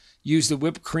Tone used the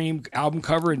Whipped Cream album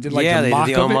cover and did like the mock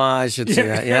the of homage. it?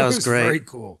 Yeah, it was great. Very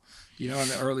cool. in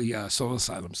the early Soul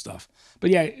Asylum stuff. But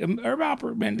yeah, Herb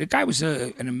Alpert, man, the guy was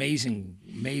an amazing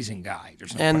guy.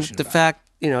 There's no And question the about fact,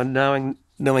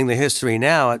 knowing the history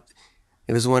now,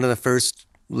 it was one of the first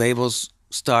labels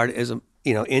started as a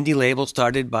indie label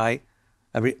started by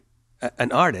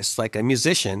an artist, like a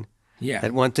musician,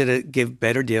 that wanted to give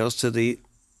better deals to the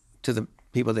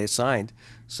people they signed.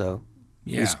 So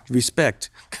respect.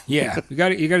 Yeah, you got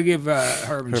to give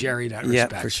Herb and Jerry that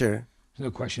respect. Yeah, for sure. There's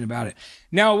no question about it.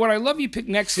 Now, what I love you pick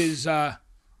next is, a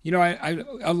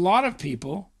lot of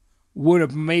people would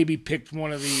have maybe picked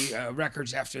one of the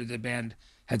records after the band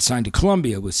had signed to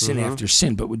Columbia with Sin After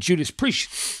Sin. But with Judas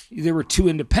Priest, there were 2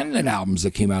 independent albums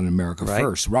that came out in America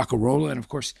first, Rock-A-Rolla and, of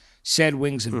course, Sad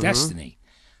Wings of Destiny.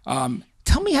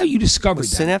 Tell me how you discovered that.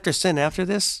 Sin After Sin after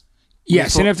this? Yeah,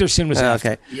 Sin After Sin was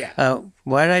after. Okay. Yeah.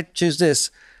 Why did I choose this?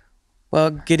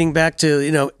 Well, getting back to,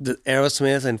 the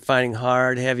Aerosmith and finding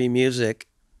hard, heavy music,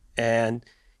 and,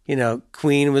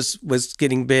 Queen was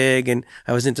getting big, and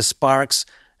I was into Sparks,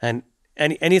 and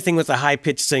anything with a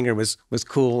high-pitched singer was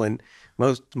cool, and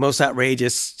most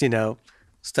outrageous,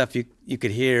 stuff you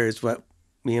could hear is what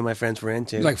me and my friends were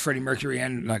into. Like Freddie Mercury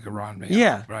and like a Ron.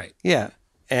 Yeah. Right. Yeah.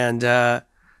 And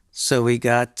so I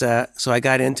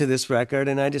got into this record,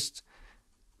 and I just,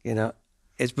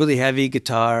 it's really heavy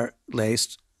guitar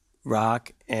laced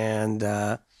rock, and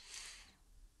I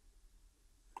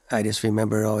just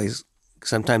remember always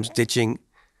sometimes ditching,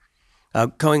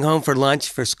 going home for lunch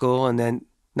for school, and then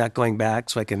not going back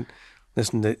so I can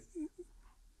listen to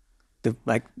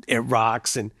It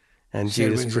Rocks and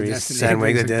Judas Priest, Sad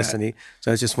Wings of Destiny.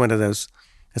 So it's just one of those.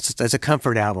 It's a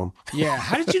comfort album. Yeah.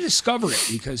 How did you discover it?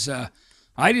 Because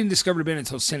I didn't discover the band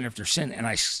until Sin After Sin, and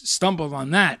I stumbled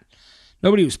on that.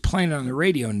 Nobody was playing it on the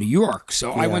radio in New York,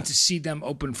 so I went to see them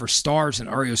open for Stars and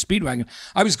REO Speedwagon.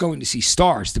 I was going to see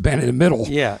Stars, the band in the middle,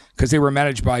 because they were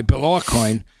managed by Bill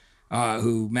Aucoin,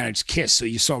 who managed Kiss. So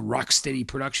you saw Rocksteady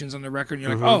Productions on the record, and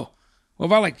you're like, oh, well,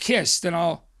 if I like Kiss, then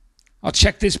I'll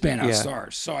check this band out,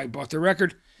 Stars. So I bought the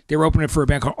record. They were opening for a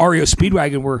band called REO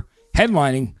Speedwagon, were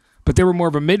headlining, but they were more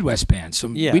of a Midwest band, so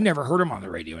we never heard them on the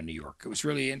radio in New York. It was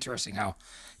really interesting how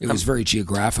it was very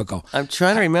geographical. I'm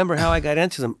trying to remember how I got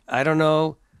into them. I don't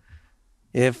know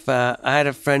if I had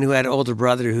a friend who had an older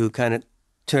brother who kind of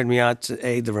turned me out to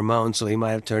the Ramones, so he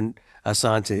might have turned us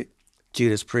on to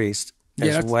Judas Priest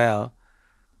as well.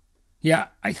 Yeah,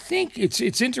 I think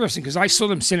it's interesting because I saw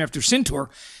them Sin After Sin tour,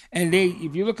 and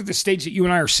if you look at the stage that you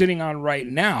and I are sitting on right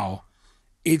now,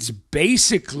 it's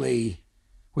basically...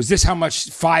 Was this how much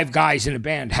 5 guys in a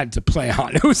band had to play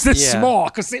on? It was this small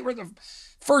because they were the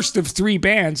first of 3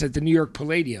 bands at the New York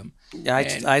Palladium.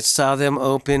 I saw them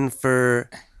open for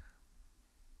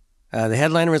the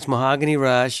headliner was Mahogany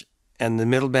Rush, and the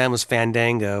middle band was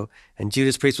Fandango, and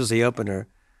Judas Priest was the opener,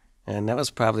 and that was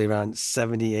probably around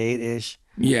 78-ish.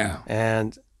 Yeah,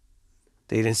 and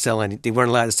they didn't sell any. They weren't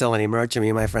allowed to sell any merch. Me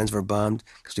and my friends were bummed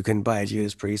because we couldn't buy a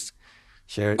Judas Priest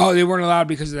shirt. Oh, they weren't allowed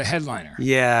because of the headliner.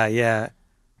 Yeah.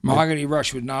 Mahogany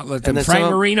Rush would not let them. Frank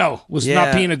Marino was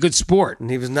not being a good sport. And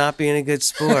he was not being a good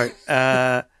sport.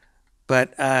 But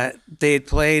they had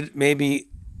played maybe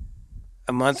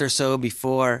a month or so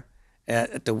before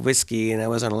at the Whiskey, and I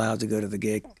wasn't allowed to go to the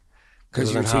gig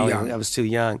because you were too young. I was too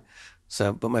young.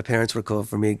 So, but my parents were cool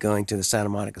for me going to the Santa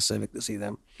Monica Civic to see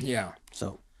them. Yeah.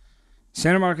 So,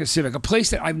 Santa Monica Civic, a place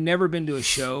that I've never been to a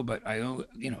show, but I,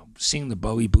 seeing the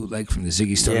Bowie bootleg from the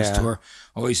Ziggy Stardust tour,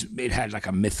 it had like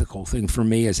a mythical thing for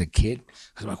me as a kid.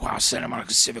 Because I'm like, wow, Santa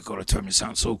Monica Civic Auditorium, it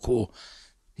sounds so cool.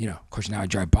 Of course now I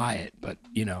drive by it, but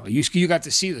you got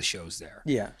to see the shows there.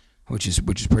 Yeah. Which is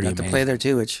pretty amazing. Got to play there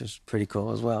too, which was pretty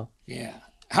cool as well. Yeah.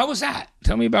 How was that?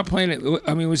 Tell me about playing it.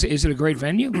 I mean, is it a great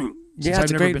venue? Yeah,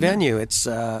 it's a great venue. It's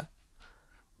how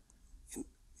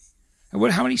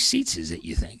many seats is it,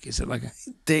 you think? Is it like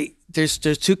there's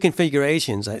 2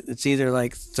 configurations. It's either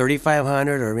like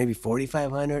 3,500 or maybe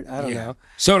 4,500. I don't know.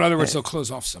 So in other words, they'll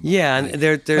close off some. Yeah, and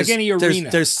there's like any arena.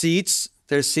 There's seats.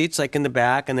 There's seats like in the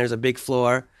back, and there's a big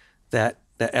floor that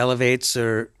elevates,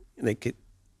 or they could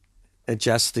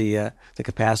adjust the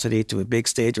capacity to a big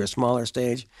stage or a smaller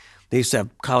stage. They used to have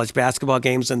college basketball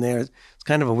games in there. It's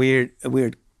kind of a weird,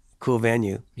 cool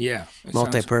venue. Yeah,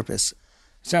 multi-purpose.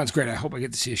 Sounds great. I hope I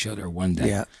get to see a show there one day.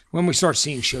 Yeah. When we start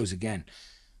seeing shows again.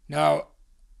 Now,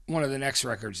 one of the next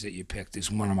records that you picked is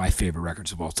one of my favorite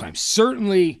records of all time.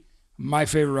 Certainly my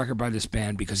favorite record by this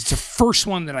band because it's the first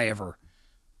one that I ever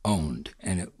owned,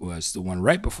 and it was the one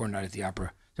right before Night at the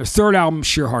Opera. Their third album,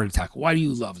 Sheer Heart Attack. Why do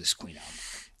you love this Queen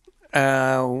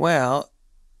album?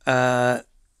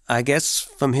 I guess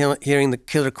from hearing the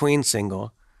Killer Queen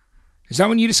single. Is that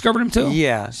when you discovered him too?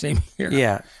 Yeah. Same here.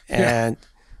 Yeah. And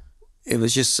it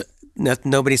was just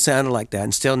nobody sounded like that,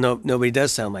 and still nobody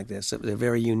does sound like this. They're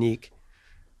very unique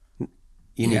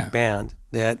band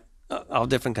that all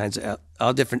different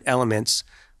elements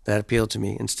that appeal to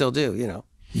me and still do.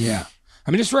 Yeah.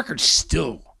 I mean, this record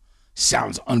still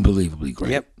sounds unbelievably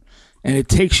great. Yep. And it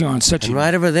takes you on such and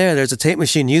right over there's a tape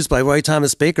machine used by Roy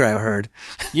Thomas Baker, I heard.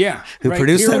 Yeah. who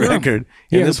produced that record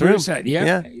in this room. That.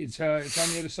 Yeah. It's on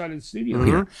the other side of the studio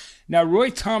here. Now,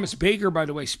 Roy Thomas Baker, by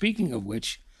the way, speaking of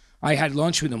which, I had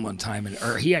lunch with him one time,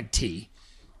 or he had tea,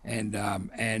 and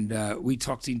we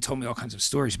talked. He told me all kinds of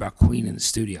stories about Queen in the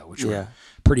studio, which were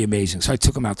pretty amazing. So I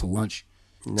took him out to lunch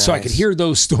so I could hear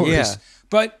those stories. Yeah.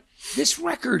 But this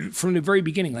record, from the very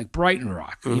beginning, like Brighton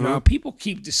Rock, people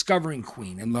keep discovering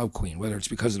Queen and love Queen, whether it's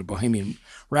because of the Bohemian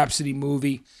Rhapsody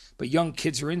movie, but young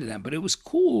kids are into them. But it was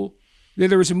cool.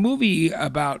 There was a movie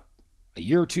about a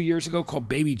year or 2 years ago called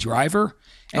Baby Driver.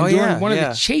 And during one of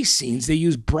the chase scenes, they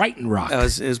used Brighton Rock. It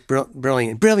was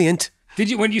brilliant. Brilliant. Did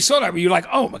you, when you saw that, were you like,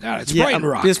 oh my God, it's Brighton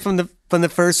Rock? Just from the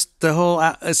first,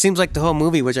 it seems like the whole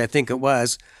movie, which I think it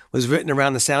was written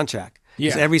around the soundtrack.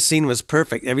 Yeah. Every scene was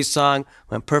perfect. Every song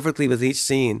went perfectly with each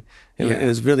scene. It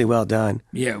was really well done.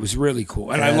 Yeah, it was really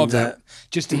cool. And I love that.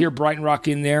 Just to hear Brighton Rock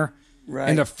in there. Right.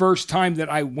 And the first time that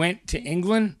I went to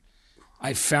England,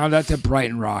 I found out that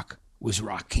Brighton Rock was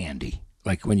rock candy.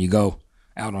 Like when you go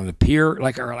out on the pier,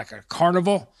 like a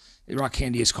carnival, rock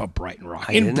candy is called Brighton Rock.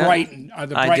 I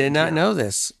did not know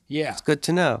this. Yeah. It's good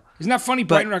to know. Isn't that funny,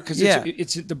 Brighton Rock? Because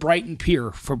it's at the Brighton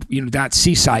Pier, for that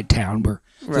seaside town where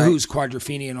the Who's,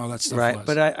 Quadrophenia, and all that stuff was.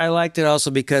 But I liked it also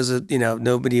because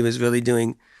nobody was really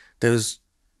doing those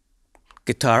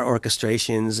guitar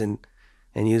orchestrations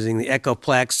and using the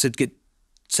Echoplex to get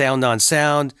sound on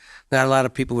sound. Not a lot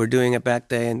of people were doing it back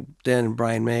then. And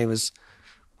Brian May was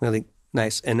really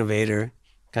nice innovator,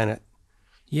 kind of.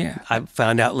 Yeah. I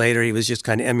found out later he was just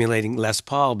kind of emulating Les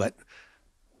Paul, but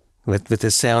with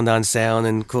his sound on sound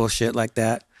and cool shit like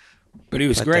that. But he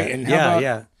was great. And how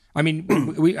about, I mean,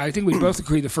 I think we both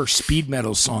agree the first speed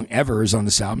metal song ever is on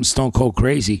this album, Stone Cold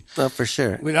Crazy. Oh, for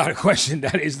sure. Without a question,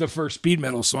 that is the first speed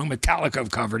metal song. Metallica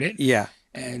have covered it. Yeah.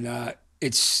 And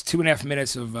it's 2.5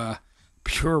 minutes of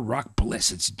pure rock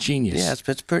bliss. It's genius. Yeah,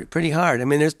 it's pretty hard. I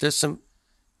mean, there's some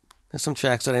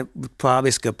tracks that I would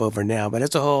probably skip over now, but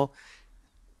it's a whole...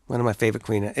 One of my favorite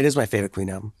Queen. It is my favorite Queen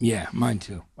album. Yeah, mine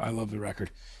too. I love the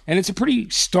record. And it's a pretty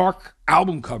stark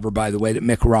album cover, by the way, that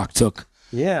Mick Rock took.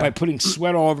 Yeah. By putting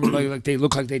sweat all over them, like they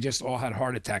look like they just all had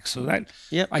heart attacks. So that,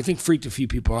 I think, freaked a few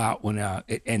people out when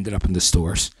it ended up in the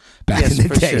stores back in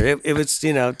the day. Sure. It was,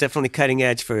 definitely cutting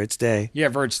edge for its day. Yeah,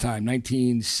 for its time,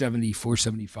 1974,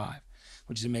 75,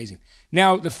 which is amazing.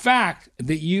 Now, the fact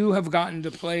that you have gotten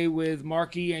to play with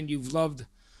Marky and you've loved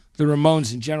the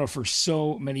Ramones in general for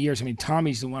so many years. I mean,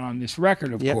 Tommy's the one on this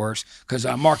record, of course, because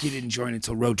Marky didn't join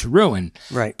until Road to Ruin.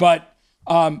 Right. But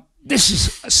this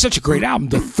is such a great album,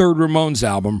 the third Ramones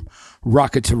album,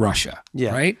 Rocket to Russia.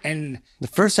 Yeah. Right? And the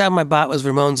first album I bought was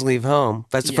Ramones Leave Home.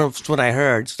 That's the first one I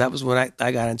heard. So that was when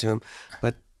I got into him.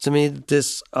 But to me,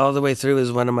 this all the way through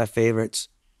is one of my favorites.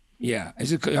 Yeah.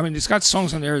 It's got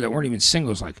songs on there that weren't even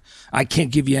singles, like I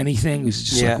Can't Give You Anything. It's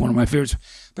just like one of my favorites.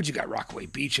 But you got Rockaway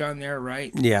Beach on there, right?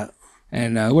 Yeah.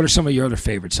 And what are some of your other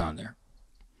favorites on there?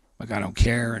 Like I Don't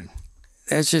Care. And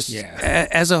it's just,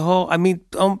 as a whole, I mean,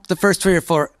 the first 3 or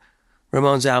 4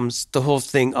 Ramones albums, the whole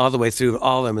thing all the way through,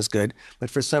 all of them is good. But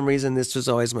for some reason, this was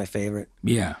always my favorite.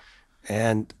 Yeah.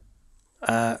 And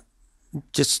I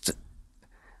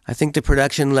think the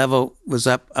production level was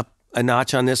up a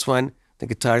notch on this one. The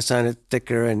guitar sounded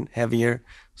thicker and heavier.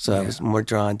 So I was more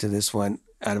drawn to this one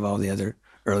out of all the other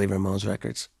early Ramones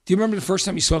records. Do you remember the first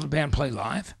time you saw the band play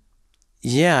live?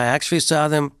 Yeah, I actually saw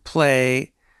them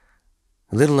play.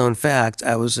 A little known fact,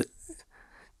 I was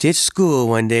ditched school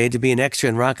one day to be an extra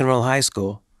in Rock and Roll High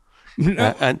School.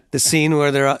 The scene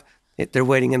where they're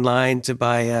waiting in line to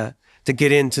buy to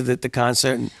get into the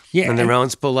concert, and when the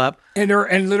Ramones pull up, and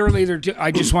literally I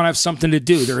just want to have something to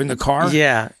do. They're in the car.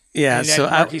 Yeah. And so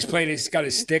Marky's playing. He's got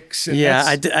his sticks. And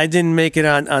I didn't make it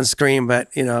on screen,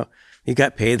 but you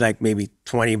got paid like maybe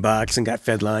 $20 and got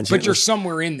fed lunch. But you're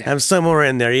somewhere in there. I'm somewhere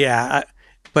in there, yeah.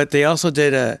 But they also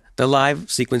did the live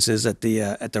sequences at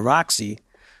the Roxy,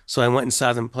 so I went and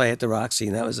saw them play at the Roxy,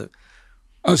 and that was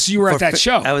Oh, so you were at that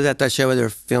show? I was at that show where they were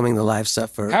filming the live stuff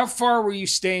for. How far were you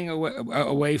staying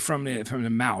away from the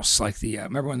mouse? Like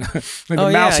remember when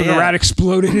the mouse and the rat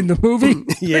exploded in the movie?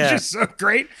 Yeah, which is so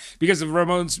great because the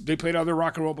Ramones, they played other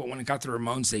rock and roll, but when it got to the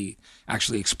Ramones, they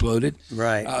actually exploded.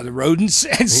 Right, the rodents,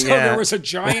 and so there was a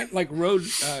giant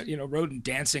rodent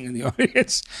dancing in the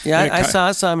audience. Yeah, I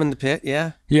saw some in the pit.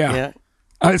 Yeah.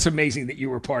 Oh, it's amazing that you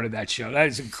were part of that show. That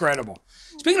is incredible.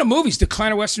 Speaking of movies,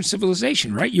 Decline of Western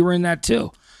Civilization, right? You were in that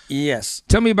too. Yes.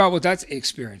 Tell me about what that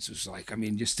experience was like. I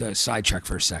mean, just a sidetrack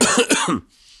for a second.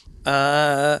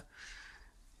 Yeah,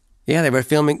 they were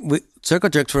filming. Circle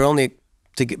Jerks were only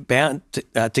to get band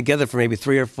together for maybe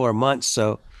 3 or 4 months,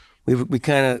 so we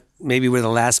kind of maybe were the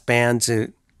last band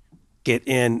to get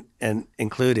in and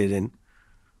included, and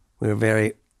we were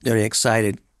very, very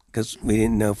excited because we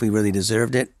didn't know if we really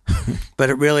deserved it, but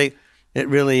it really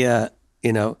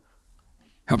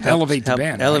Helped elevate the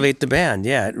band. Elevate the band,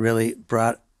 yeah. It really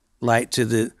brought light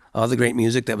to all the great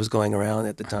music that was going around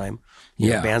at the time. You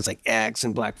know, bands like X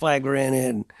and Black Flag were in it,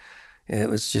 and it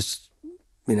was just,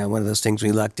 one of those things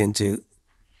we lucked into.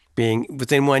 Being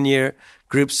within 1 year,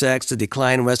 Group Sex, The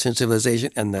Decline of Western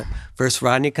Civilization, and the first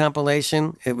Rodney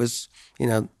compilation. It was,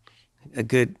 a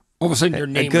good. All of a sudden, your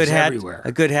name was everywhere.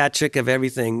 A good hat trick of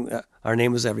everything. Our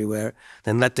name was everywhere.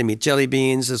 Then Let Them Eat Jelly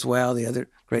Beans as well. The other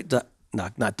great,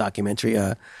 not documentary,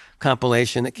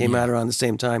 compilation that came out around the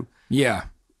same time. Yeah,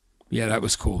 that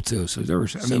was cool too. So there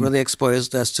was. It really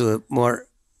exposed us to a more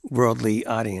worldly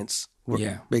audience.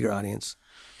 Bigger audience.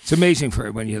 It's amazing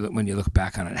for when you look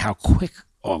back on it, how quick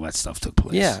all that stuff took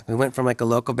place. Yeah, we went from like a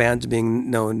local band to being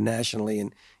known nationally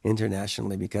and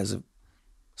internationally because of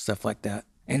stuff like that.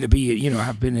 And to be,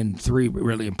 have been in 3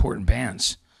 really important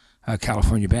bands,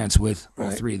 California bands with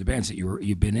all 3 of the bands that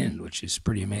you've been in, which is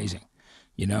pretty amazing,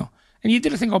 And you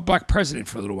did a thing called Black President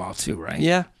for a little while too, right?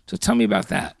 Yeah. So tell me about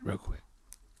that real quick.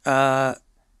 Yeah,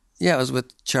 it was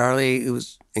with Charlie, who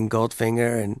was in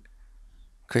Goldfinger, and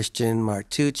Christian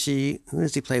Martucci. Who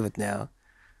does he play with now?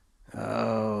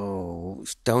 Oh,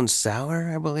 Stone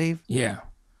Sour, I believe. Yeah.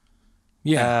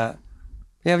 Yeah,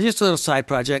 it was just a little side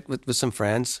project with some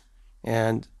friends,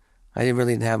 and I didn't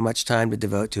really have much time to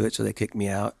devote to it, so they kicked me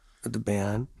out of the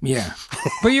band. Yeah,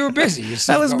 but you were busy.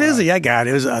 I was busy. I got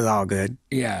it. It was all good.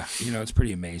 Yeah, it's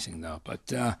pretty amazing though.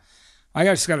 But I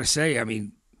just got to say, I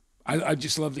mean, I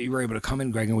just love that you were able to come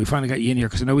in, Greg, and we finally got you in here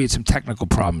because I know we had some technical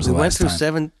problems. We went through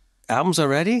 7 albums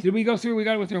already? Did we go through? We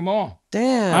got through them all.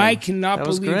 Damn. I cannot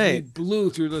believe we blew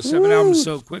through those 7 albums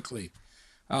so quickly.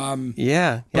 I'm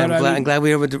glad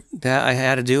we were able to, I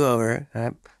had a do-over.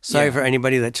 I'm sorry for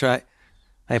anybody that tried.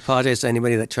 I apologize to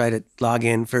anybody that tried to log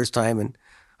in first time, and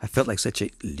I felt like such a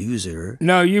loser.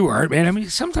 No, you weren't, man. I mean,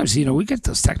 sometimes, we get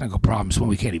those technical problems when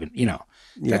we can't even,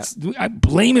 I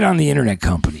blame it on the internet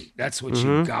company. That's what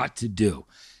you got to do.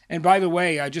 And by the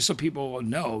way, just so people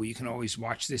know, you can always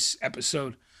watch this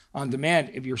episode on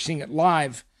demand. If you're seeing it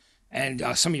live and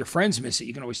some of your friends miss it,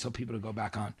 you can always tell people to go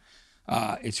back on.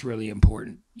 It's really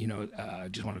important. I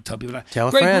just want to tell people that. Tell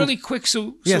a Greg, friend. really quick.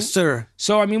 Yes, sir.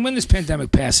 So, I mean, when this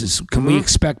pandemic passes, can we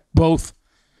expect both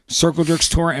Circle Jerks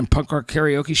tour and punk rock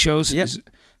karaoke shows? Yep.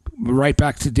 Right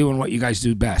back to doing what you guys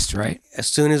do best, right? As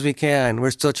soon as we can.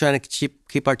 We're still trying to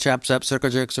keep our chops up. Circle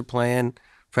Jerks are playing,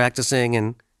 practicing,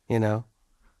 and,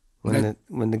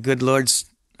 when the good Lord's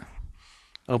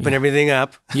open everything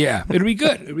up. Yeah, it'll be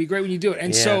good. It'll be great when you do it.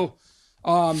 And so,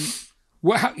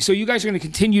 so you guys are going to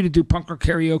continue to do punk rock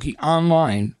karaoke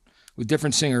online with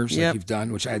different singers like you've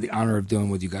done, which I had the honor of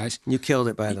doing with you guys. You killed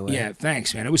it, by the way. Yeah,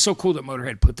 thanks, man. It was so cool that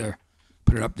Motorhead put it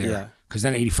up there. Yeah. Because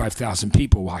then 85,000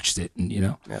 people watched it, and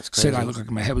that's crazy. Said I looked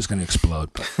like my head was going to explode.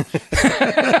 But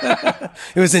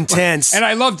it was intense, and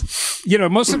I loved.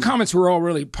 Most of the comments were all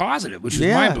really positive, which was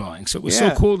mind blowing. So it was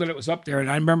so cool that it was up there. And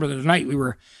I remember the night we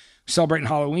were celebrating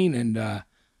Halloween, and I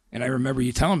remember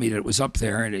you telling me that it was up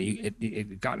there, and it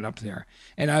had gotten up there.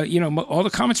 And all the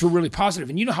comments were really positive.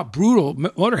 And you know how brutal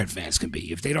Motorhead fans can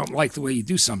be. If they don't like the way you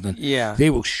do something, they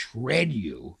will shred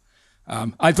you.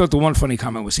 I thought the one funny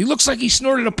comment was, he looks like he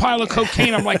snorted a pile of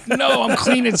cocaine. I'm like, no, I'm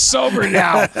clean and sober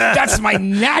now. That's my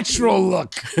natural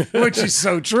look, which is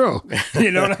so true.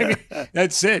 You know what I mean?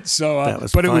 That's it. So,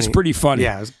 but funny. It was pretty funny.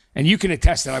 Yeah. And you can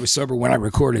attest that I was sober when I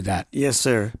recorded that. Yes,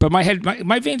 sir. But my head,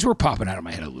 my veins were popping out of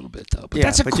my head a little bit though. But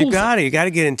that's cool you got to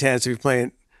get intense if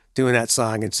you're doing that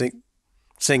song and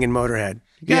singing Motorhead.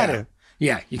 You got to.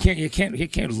 Yeah, you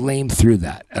can't lame through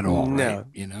that at all. No,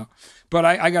 right? But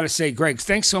I got to say, Greg,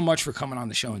 thanks so much for coming on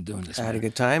the show and doing this. I had a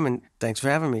good time, and thanks for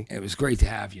having me. It was great to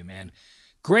have you, man.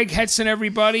 Greg Hetson,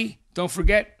 everybody. Don't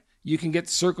forget, you can get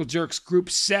the Circle Jerks Group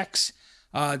Sex.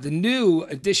 The new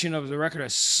edition of the record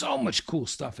has so much cool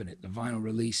stuff in it. The vinyl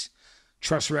release.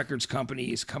 Trust Records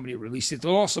Company is a company that released it.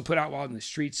 They'll also put out Wild in the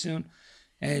Street soon.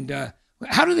 And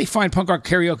how do they find punk rock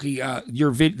karaoke?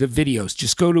 The videos.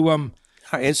 Just go to our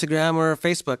Instagram or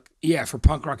Facebook. Yeah, for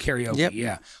punk rock karaoke. Yep.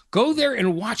 Yeah. Go there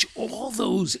and watch all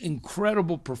those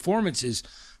incredible performances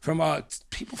from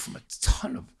people from a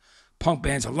ton of punk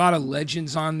bands, a lot of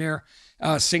legends on there.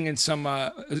 singing some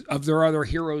of their other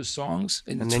heroes' songs.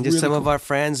 And it's then just really some of cool. our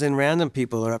friends and random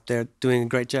people are up there doing a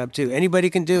great job too. Anybody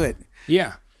can do it.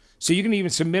 Yeah. So you can even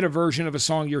submit a version of a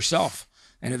song yourself.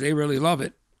 And if they really love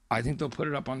it, I think they'll put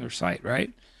it up on their site,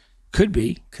 right? Could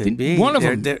be. Could be. One of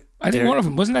them. They're- I think one of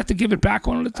them. Wasn't that the Give It Back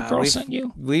one that the girl sent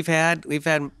you? We've had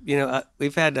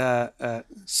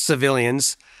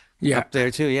civilians Yeah. up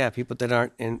there too. Yeah, people that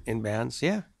aren't in bands.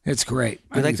 Yeah, It's great.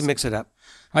 we like to mix it up.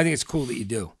 I think it's cool that you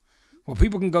do. Well,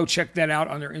 people can go check that out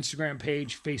on their Instagram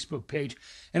page, Facebook page.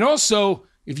 And also,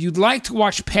 if you'd like to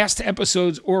watch past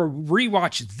episodes or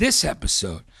rewatch this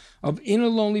episode of In a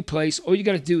Lonely Place, all you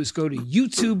got to do is go to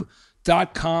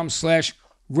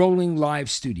youtube.com/Rolling Live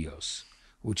Studios,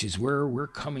 which is where we're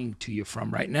coming to you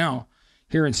from right now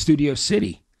here in Studio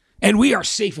City. And we are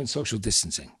safe in social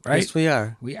distancing, right? Yes, we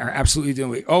are. We are absolutely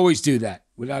doing. We always do that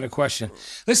without a question.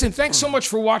 Listen, thanks so much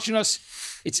for watching us.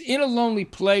 It's In a Lonely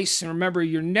Place. And remember,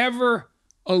 you're never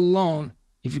alone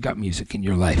if you've got music in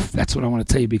your life. That's what I want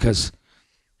to tell you because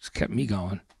it's kept me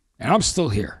going. And I'm still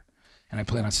here. And I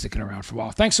plan on sticking around for a while.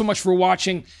 Thanks so much for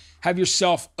watching. Have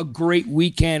yourself a great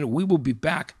weekend. We will be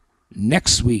back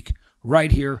next week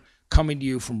right here coming to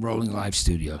you from Rolling Live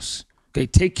Studios. Okay,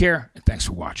 take care and thanks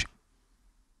for watching.